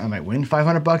 here, I might win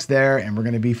 $500 there, and we're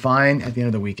going to be fine at the end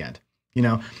of the weekend. You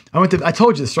know, I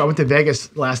told you this story. I went to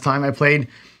Vegas last time. I played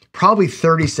probably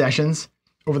 30 sessions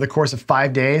over the course of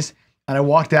 5 days, and I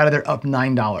walked out of there up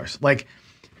 $9. Like,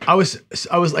 I was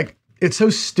like, it's so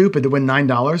stupid to win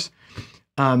 $9.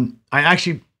 I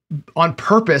actually, on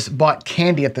purpose, bought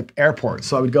candy at the airport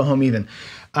so I would go home even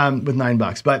with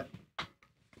 $9. But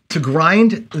to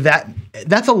grind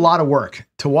that's a lot of work.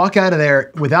 To walk out of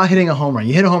there without hitting a home run.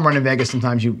 You hit a home run in Vegas,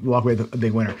 sometimes you walk away with a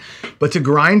big winner. But to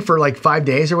grind for like 5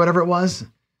 days or whatever it was,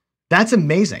 that's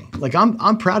amazing. Like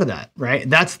I'm proud of that, right?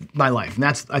 That's my life. And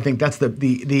I think that's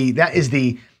that is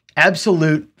the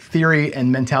absolute theory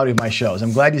and mentality of my shows.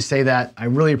 I'm glad you say that. I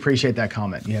really appreciate that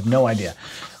comment. You have no idea.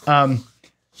 No,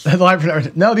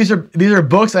 these are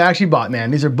books I actually bought,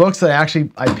 man. These are books that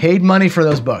I paid money for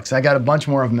those books. I got a bunch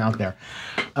more of them out there.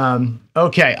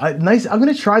 Okay, nice. I'm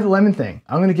gonna try the lemon thing.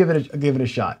 I'm gonna give it a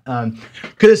shot. Cause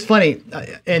it's funny.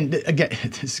 And again,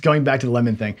 it's going back to the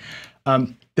lemon thing.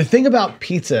 The thing about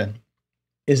pizza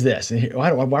is this. And why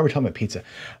are we talking about pizza?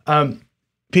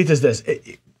 Pizza is this.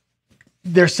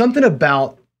 There's something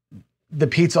about the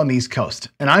pizza on the East Coast,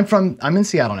 and I'm in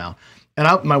Seattle now,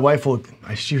 and my wife will.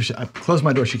 I close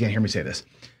my door. She can't hear me say this.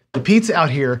 The pizza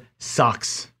out here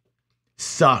sucks.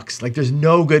 Like there's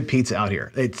no good pizza out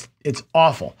here. It's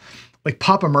awful. Like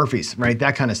Papa Murphy's, right?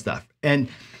 That kind of stuff. And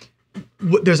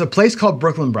there's a place called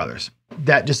Brooklyn Brothers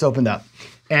that just opened up,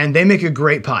 and they make a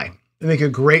great pie.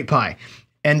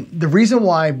 And the reason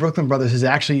why Brooklyn Brothers is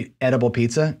actually edible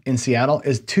pizza in Seattle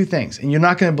is two things. And you're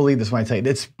not going to believe this when I tell you.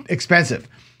 It's expensive.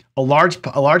 A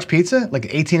large pizza, like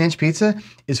an 18-inch pizza,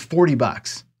 is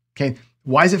 $40. Okay,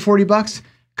 why is it $40?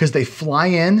 Because they fly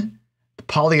in the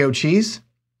polio cheese,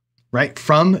 right,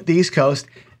 from the East Coast.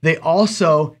 They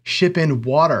also ship in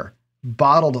water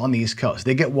bottled on the East Coast.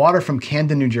 They get water from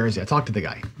Camden, New Jersey. I talked to the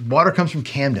guy. Water comes from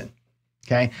Camden.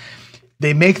 Okay,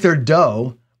 they make their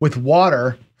dough with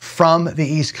water from the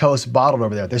East Coast bottled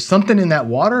over there. There's something in that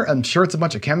water. I'm sure it's a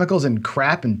bunch of chemicals and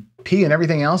crap and pee and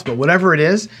everything else, but whatever it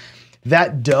is,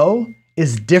 that dough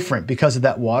is different because of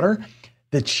that water.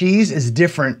 The cheese is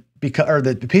different because, or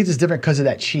the pizza is different because of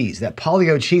that cheese. That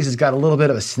polio cheese has got a little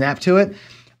bit of a snap to it.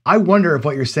 I wonder if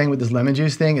what you're saying with this lemon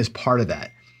juice thing is part of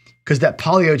that, because that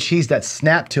polio cheese, that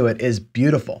snap to it is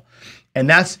beautiful. And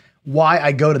that's why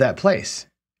I go to that place.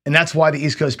 And that's why the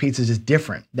East Coast pizzas is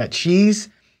different. That cheese,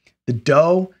 the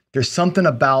dough, there's something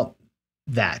about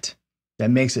that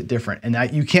makes it different, and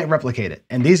that you can't replicate it.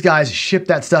 And these guys ship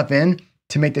that stuff in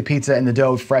to make the pizza and the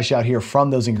dough fresh out here from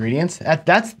those ingredients.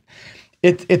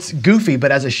 It's goofy,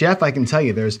 but as a chef, I can tell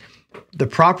you there's the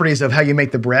properties of how you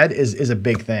make the bread is a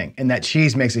big thing, and that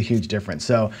cheese makes a huge difference.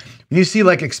 So when you see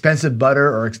like expensive butter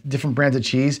or different brands of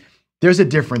cheese, there's a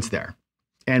difference there.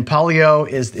 And polio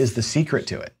is the secret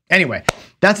to it. Anyway,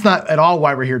 that's not at all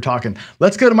why we're here talking.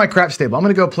 Let's go to my craps table. I'm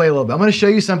gonna go play a little bit. I'm gonna show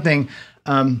you something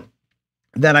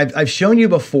that I've shown you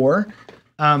before.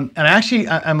 And actually,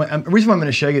 the reason why I'm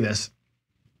gonna show you this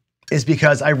is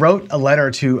because I wrote a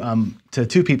letter to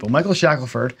two people, Michael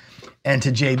Shackelford and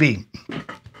to JB.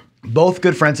 Both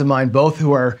good friends of mine, both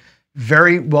who are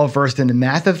very well versed in the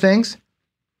math of things.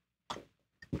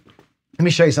 Let me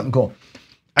show you something cool.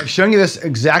 I've shown you this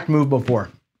exact move before.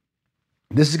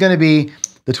 This is gonna be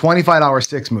the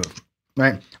 $25.06 move,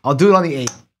 right? I'll do it on the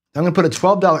 8. I'm gonna put a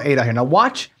 $12.08 out here. Now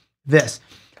watch this.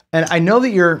 And I know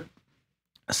that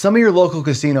some of your local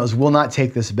casinos will not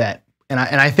take this bet. And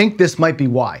I think this might be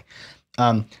why.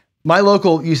 My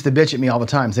local used to bitch at me all the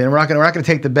time, saying, we're not gonna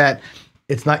take the bet.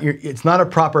 It's not a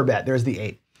proper bet. There's the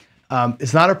 8.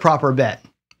 It's not a proper bet.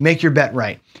 Make your bet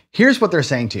right. Here's what they're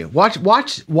saying to you.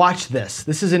 Watch this.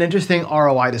 This is an interesting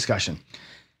ROI discussion.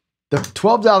 The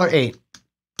 $12.08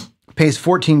 pays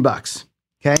 $14,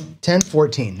 okay? 10,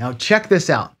 14. Now check this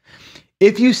out.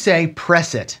 If you say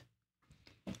press it,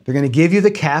 they're gonna give you the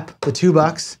cap, the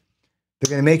 $2. They're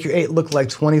gonna make your 8 look like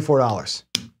 $24,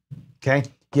 okay?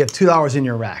 You have $2 in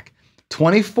your rack.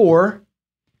 24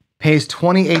 pays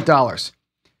 $28.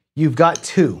 You've got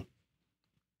 2.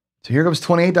 So here comes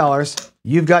 $28.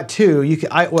 You've got 2.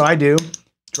 What I do,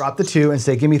 drop the 2 and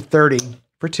say, give me 30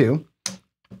 for 2.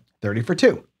 30 for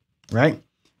 2, right?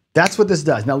 That's what this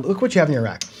does. Now look what you have in your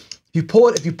rack. If you pull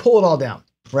it all down,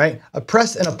 right? A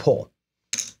press and a pull.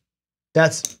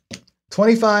 That's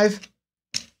 25,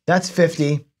 that's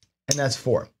 50, and that's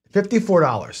 4.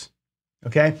 $54,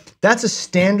 okay? That's a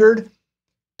standard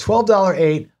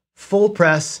 $12.08 full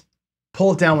press,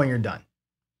 pull it down when you're done.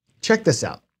 Check this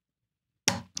out.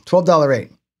 $12.08.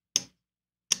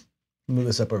 Move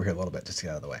this up over here a little bit just to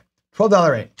get out of the way.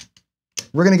 $12.08.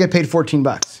 We're gonna get paid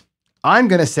 $14. I'm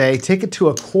gonna say, take it to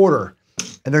a quarter.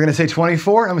 And they're gonna say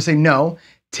 24. I'm gonna say, no,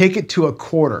 take it to a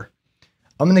quarter.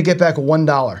 I'm gonna get back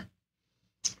 $1.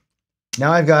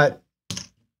 Now I've got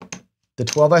the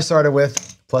 12 I started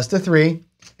with plus the 3.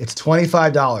 It's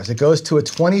 $25. It goes to a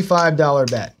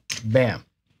 $25 bet. Bam.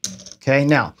 Okay,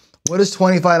 now, what does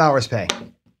 $25 pay?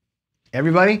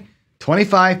 Everybody,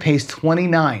 25 pays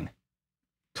 29.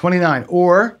 29,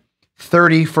 or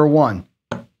 30 for 1.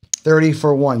 30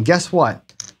 for 1. Guess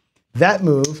what? That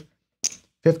move,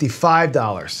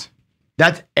 $55.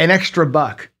 That's an extra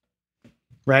buck,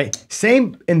 right?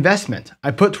 Same investment.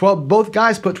 I put 12, both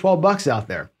guys put $12 out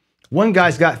there. One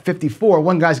guy's got 54,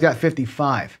 one guy's got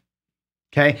 55.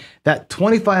 Okay, that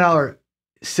 $25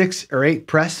 6 or 8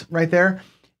 press right there,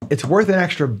 it's worth an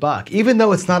extra buck, even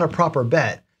though it's not a proper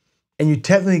bet. And you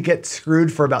technically get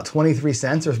screwed for about 23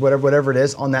 cents or whatever it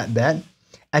is on that bet.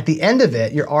 At the end of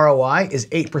it, your ROI is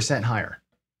 8% higher.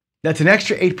 That's an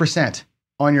extra 8%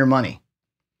 on your money.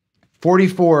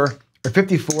 44 or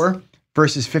 54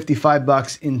 versus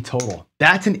 $55 in total.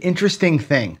 That's an interesting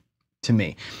thing to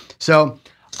me. So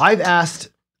I've asked,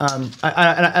 and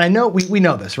I know we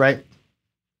know this, right?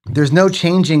 There's no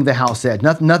changing the house edge.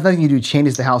 Nothing you do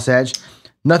changes the house edge.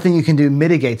 Nothing you can do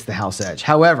mitigates the house edge.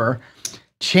 However,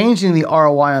 changing the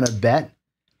ROI on a bet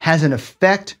has an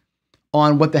effect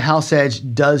on what the house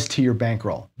edge does to your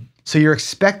bankroll. So your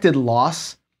expected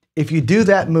loss, if you do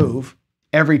that move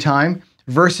every time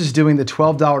versus doing the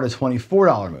 $12 to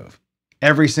 $24 move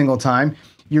every single time,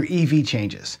 your EV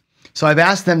changes. So I've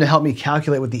asked them to help me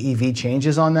calculate what the EV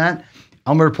changes on that.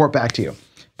 I'm gonna report back to you.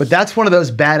 But that's one of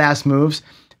those badass moves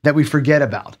that we forget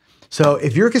about. So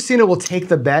if your casino will take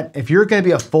the bet, if you're going to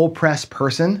be a full press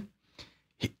person,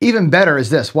 even better is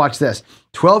this. Watch this.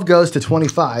 12 goes to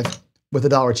 25 with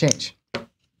 $1 change,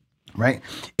 right?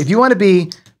 If you want to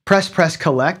be press,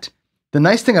 collect, the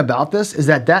nice thing about this is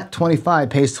that 25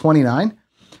 pays 29,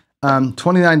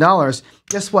 $29.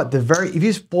 Guess what? If you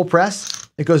use full press,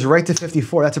 it goes right to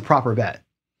 54. That's a proper bet.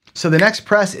 So the next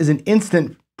press is an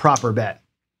instant proper bet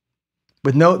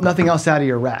with nothing else out of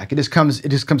your rack. It just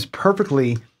comes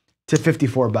perfectly to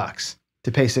 54 bucks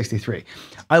to pay 63.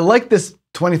 I like this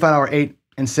 $25 8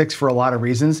 and 6 for a lot of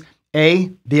reasons.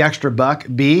 A, the extra buck.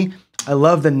 B, I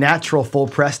love the natural full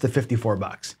press to 54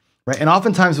 bucks, right? And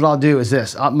oftentimes what I'll do is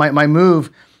this, my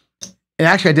move, and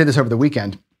actually I did this over the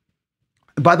weekend.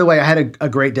 By the way, I had a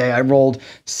great day. I rolled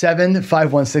 7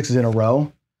 5-1-6s in a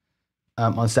row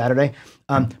on Saturday.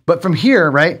 But from here,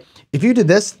 right, if you did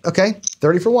this, okay,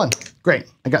 30 for 1.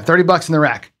 Great. I got 30 bucks in the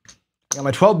rack. I got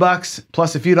my 12 bucks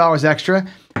plus a few dollars extra.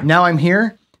 Now I'm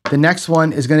here. The next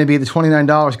one is going to be the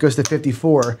 $29 goes to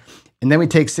 54. And then we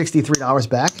take $63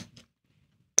 back,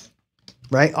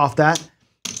 right, off that.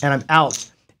 And I'm out.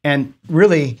 And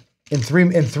really, in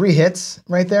three hits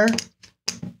right there,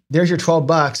 there's your 12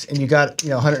 bucks and you got,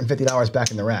 $150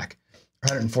 back in the rack,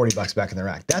 140 bucks back in the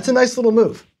rack. That's a nice little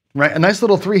move, right? A nice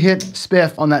little 3-hit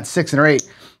spiff on that 6 and 8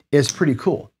 is pretty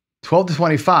cool. 12 to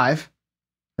 25,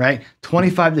 right?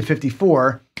 25 to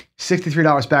 54,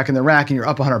 $63 back in the rack and you're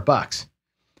up 100 bucks.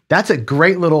 That's a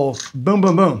great little boom,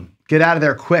 boom, boom. Get out of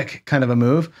there quick kind of a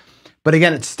move. But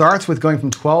again, it starts with going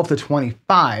from 12 to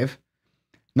 25,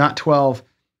 not 12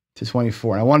 to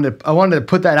 24. And I wanted to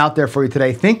put that out there for you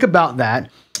today. Think about that.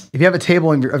 If you have a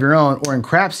table of your own or in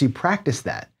Crapsy, practice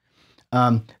that.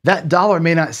 That dollar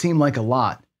may not seem like a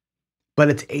lot, but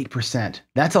it's 8%.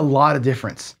 That's a lot of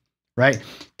difference, right?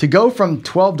 To go from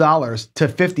 $12 to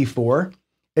 54,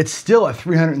 it's still a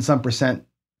 300 and some percent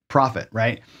profit,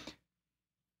 right?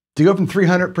 To go from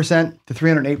 300% to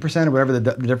 308% or whatever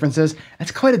the difference is,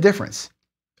 that's quite a difference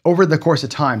over the course of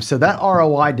time. So that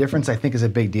ROI difference, I think, is a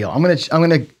big deal. I'm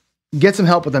gonna get some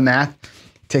help with the math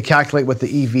to calculate what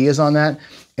the EV is on that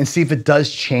and see if it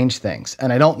does change things.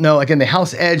 And I don't know, again, the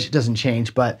house edge doesn't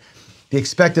change, but the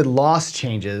expected loss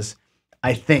changes,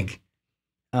 I think,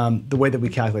 the way that we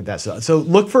calculate that. So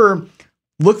look for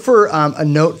a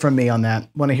note from me on that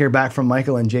when I hear back from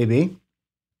Michael and JB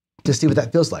to see what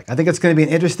that feels like. I think it's going to be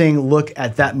an interesting look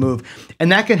at that move.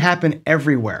 And that can happen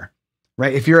everywhere,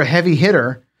 right? If you're a heavy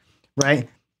hitter, right,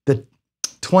 the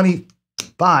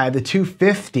 25, the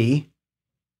 250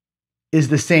 is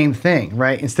the same thing,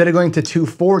 right? Instead of going to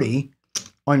 240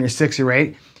 on your 6 or 8,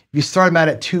 if you start them out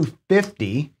at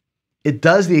 250, it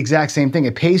does the exact same thing.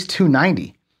 It pays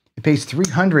 290. It pays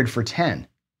 300 for 10.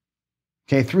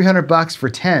 Okay, 300 bucks for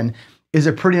 10 is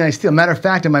a pretty nice deal. Matter of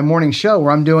fact, in my morning show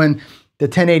where I'm doing the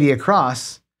 1080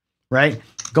 across, right?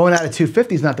 Going out at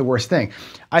 250 is not the worst thing.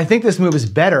 I think this move is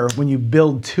better when you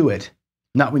build to it,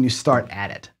 not when you start at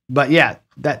it. But yeah,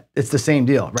 it's the same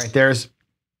deal, right? There's,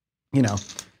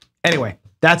 anyway,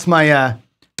 that's my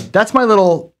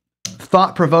little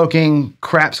thought-provoking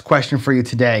craps question for you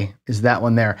today, is that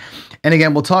one there. And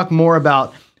again, we'll talk more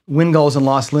about win goals and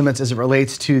loss limits as it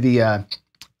relates to the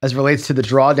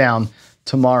drawdown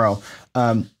tomorrow,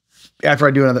 after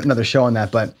I do another show on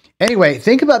that. But anyway,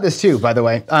 think about this too, by the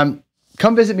way.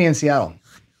 Come visit me in Seattle.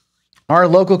 Our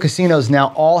local casinos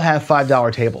now all have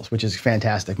 $5 tables, which is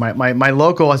fantastic. My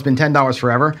local has been $10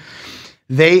 forever.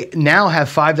 They now have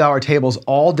 $5 tables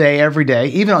all day, every day,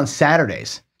 even on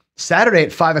Saturdays. Saturday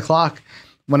at 5 o'clock,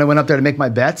 when I went up there to make my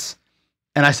bets,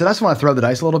 and I said, I just want to throw the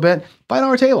dice a little bit,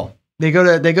 $5 table. They go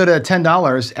to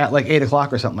 $10 at like 8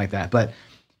 o'clock or something like that. But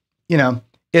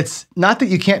it's not that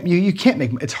you can't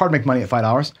make, it's hard to make money at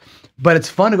 $5, but it's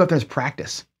fun to go up there and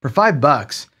practice for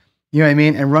 $5. You know what I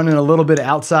mean? And running a little bit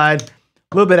outside,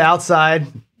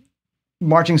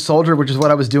 marching soldier, which is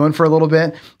what I was doing for a little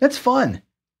bit. That's fun.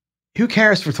 Who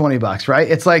cares for 20 bucks, right?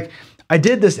 It's like, I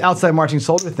did this outside marching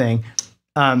soldier thing,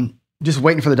 just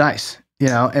waiting for the dice,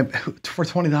 and for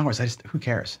 $20, who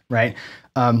cares, right?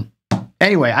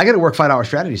 Anyway, I got to work $5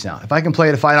 strategies now. If I can play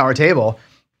at a $5 table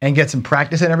and get some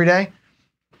practice in every day,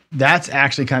 that's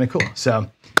actually kind of cool. So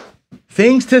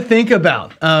things to think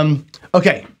about.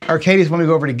 Okay, Arcadius, when we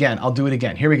go over it again, I'll do it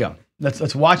again. Here we go.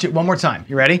 Let's watch it one more time.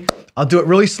 You ready? I'll do it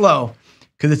really slow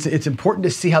because it's important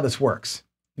to see how this works.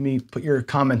 Let me put your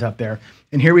comment up there.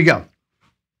 And here we go.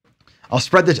 I'll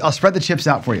spread the chips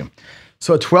out for you.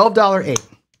 So a $12 8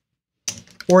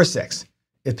 or a 6,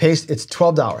 it's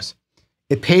 $12.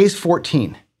 It pays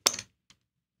 14.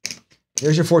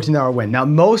 There's your $14 win. Now,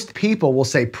 most people will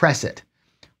say press it.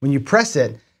 When you press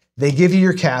it, they give you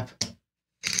your cap,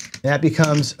 and that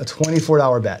becomes a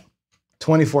 $24 bet.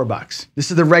 24 bucks. This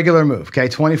is the regular move, okay?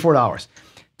 $24.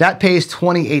 That pays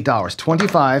 $28.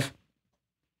 25,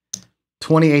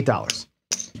 $28.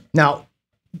 Now,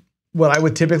 what I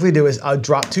would typically do is I'll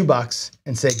drop $2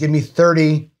 and say, give me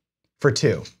 30 for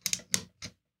 2.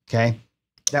 Okay?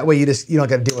 That way you don't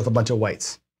got to deal with a bunch of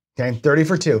whites. Okay? 30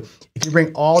 for 2. If you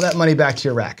bring all that money back to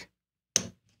your rack,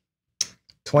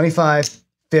 25,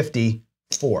 50,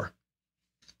 4.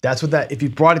 That's what that, if you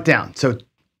brought it down. So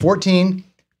 14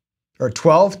 or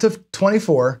 12 to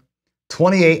 24,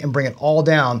 28, and bring it all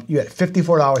down, you get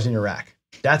 $54 in your rack.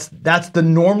 That's the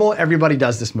normal, everybody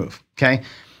does this move, okay?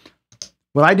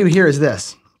 What I do here is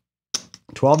this,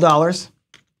 $12,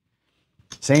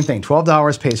 same thing,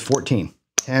 $12 pays 14,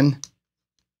 10,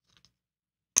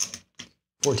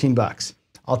 14 bucks.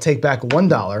 I'll take back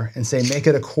 $1 and say, make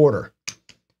it a quarter.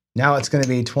 Now it's gonna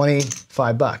be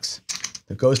 25 bucks.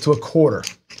 It goes to a quarter.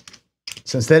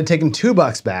 So instead of taking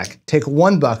 $2 back, take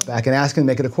 $1 back and ask them to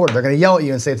make it a quarter. They're gonna yell at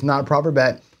you and say it's not a proper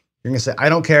bet. You're gonna say, I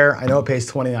don't care, I know it pays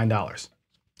 $29.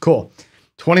 Cool,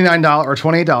 $29 or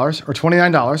 $28 or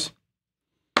 $29,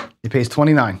 it pays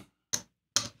 $29.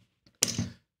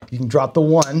 You can drop the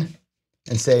 1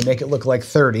 and say, make it look like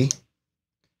 30.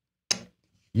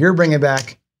 You're bringing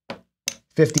back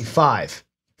 55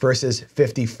 versus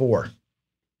 54.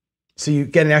 So you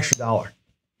get an extra $1,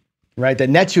 right? That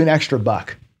nets you an extra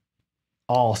 $1,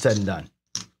 all said and done.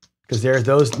 Because there's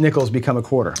those nickels become a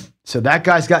quarter. So that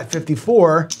guy's got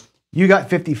 54, you got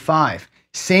 55.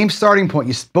 Same starting point.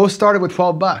 You both started with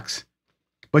 12 bucks,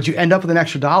 but you end up with an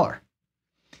extra $1,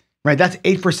 right? That's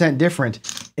 8%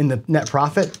 different in the net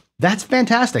profit. That's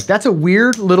fantastic. That's a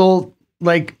weird little,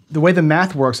 like the way the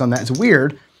math works on that is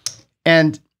weird.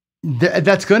 And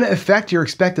that's going to affect your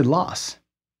expected loss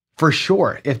for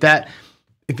sure. If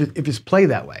it's played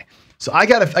that way. So I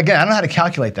got to, again, I don't know how to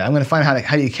calculate that. I'm going to find out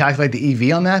how do you calculate the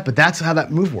EV on that, but that's how that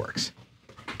move works.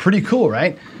 Pretty cool,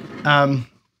 right?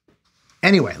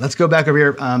 Anyway, let's go back over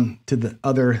here to the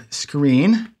other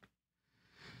screen.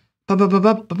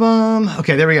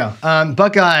 Okay, there we go.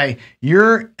 Buckeye,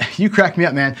 you cracked me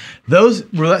up, man. Those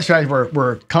roulette strategies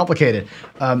were complicated.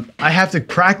 I have to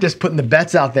practice putting the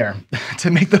bets out there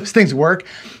to make those things work.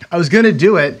 I was gonna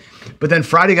do it, but then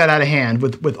Friday got out of hand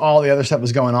with all the other stuff that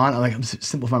was going on. I'm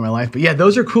simplifying my life. But yeah,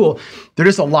 those are cool. They're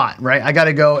just a lot, right? I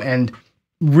gotta go and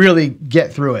really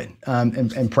get through it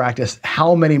and practice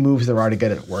how many moves there are to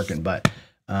get it working. But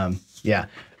yeah.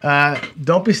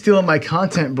 Don't be stealing my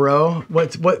content, bro.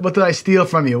 What did I steal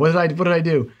from you? What did I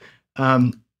do?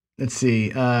 Let's see.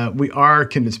 We are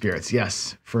kindred spirits.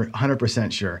 Yes, for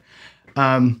 100% sure.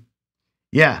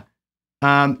 Yeah.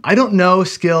 I don't know,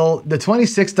 Skill. The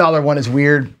 $26 one is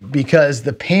weird because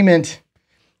the payment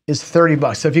is 30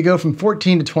 bucks. So if you go from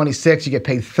 14 to 26, you get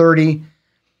paid 30.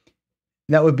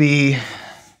 That would be, I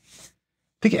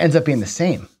think it ends up being the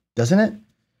same, doesn't it?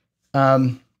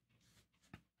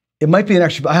 It might be an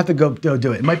extra, I have to go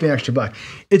do it. It might be an extra $1.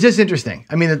 It's just interesting.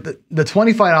 I mean, the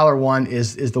 $25 one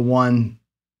is the one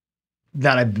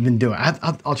that I've been doing.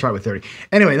 I'll try with 30.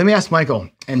 Anyway, let me ask Michael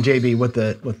and JB what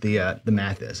the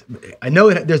math is. I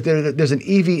know that there's an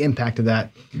EV impact to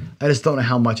that. I just don't know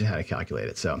how much and how to calculate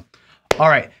it. So, all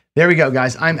right, there we go,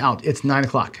 guys. I'm out. It's 9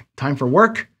 o'clock. Time for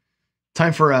work.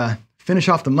 Time for finish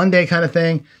off the Monday kind of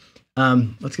thing.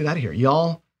 Let's get out of here.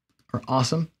 Y'all are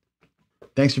awesome.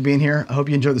 Thanks for being here. I hope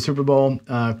you enjoyed the Super Bowl.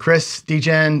 Chris,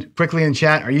 DGen, quickly in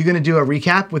chat, are you going to do a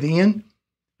recap with Ian?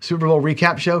 Super Bowl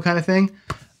recap show kind of thing?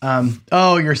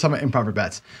 Oh, you're some improper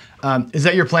bets. Is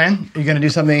that your plan? Are you going to do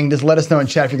something? Just let us know in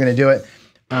chat if you're going to do it.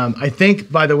 I think,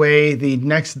 by the way, the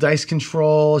next Dice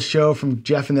Control show from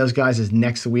Jeff and those guys is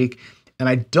next week. And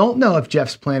I don't know if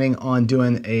Jeff's planning on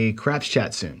doing a craps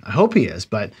chat soon. I hope he is,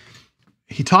 but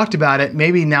he talked about it.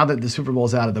 Maybe now that the Super Bowl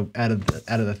is out of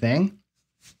the thing,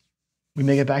 we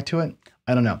may get back to it.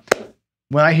 I don't know.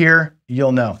 When I hear,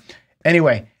 you'll know.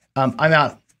 Anyway, I'm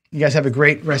out. You guys have a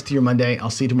great rest of your Monday. I'll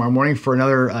see you tomorrow morning for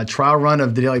another trial run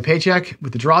of the Daily Paycheck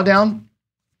with the drawdown.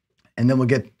 And then we'll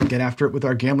get after it with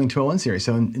our Gambling 201 series.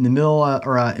 So in the middle,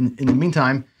 in the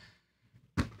meantime,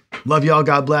 love y'all.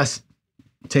 God bless.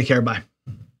 Take care. Bye.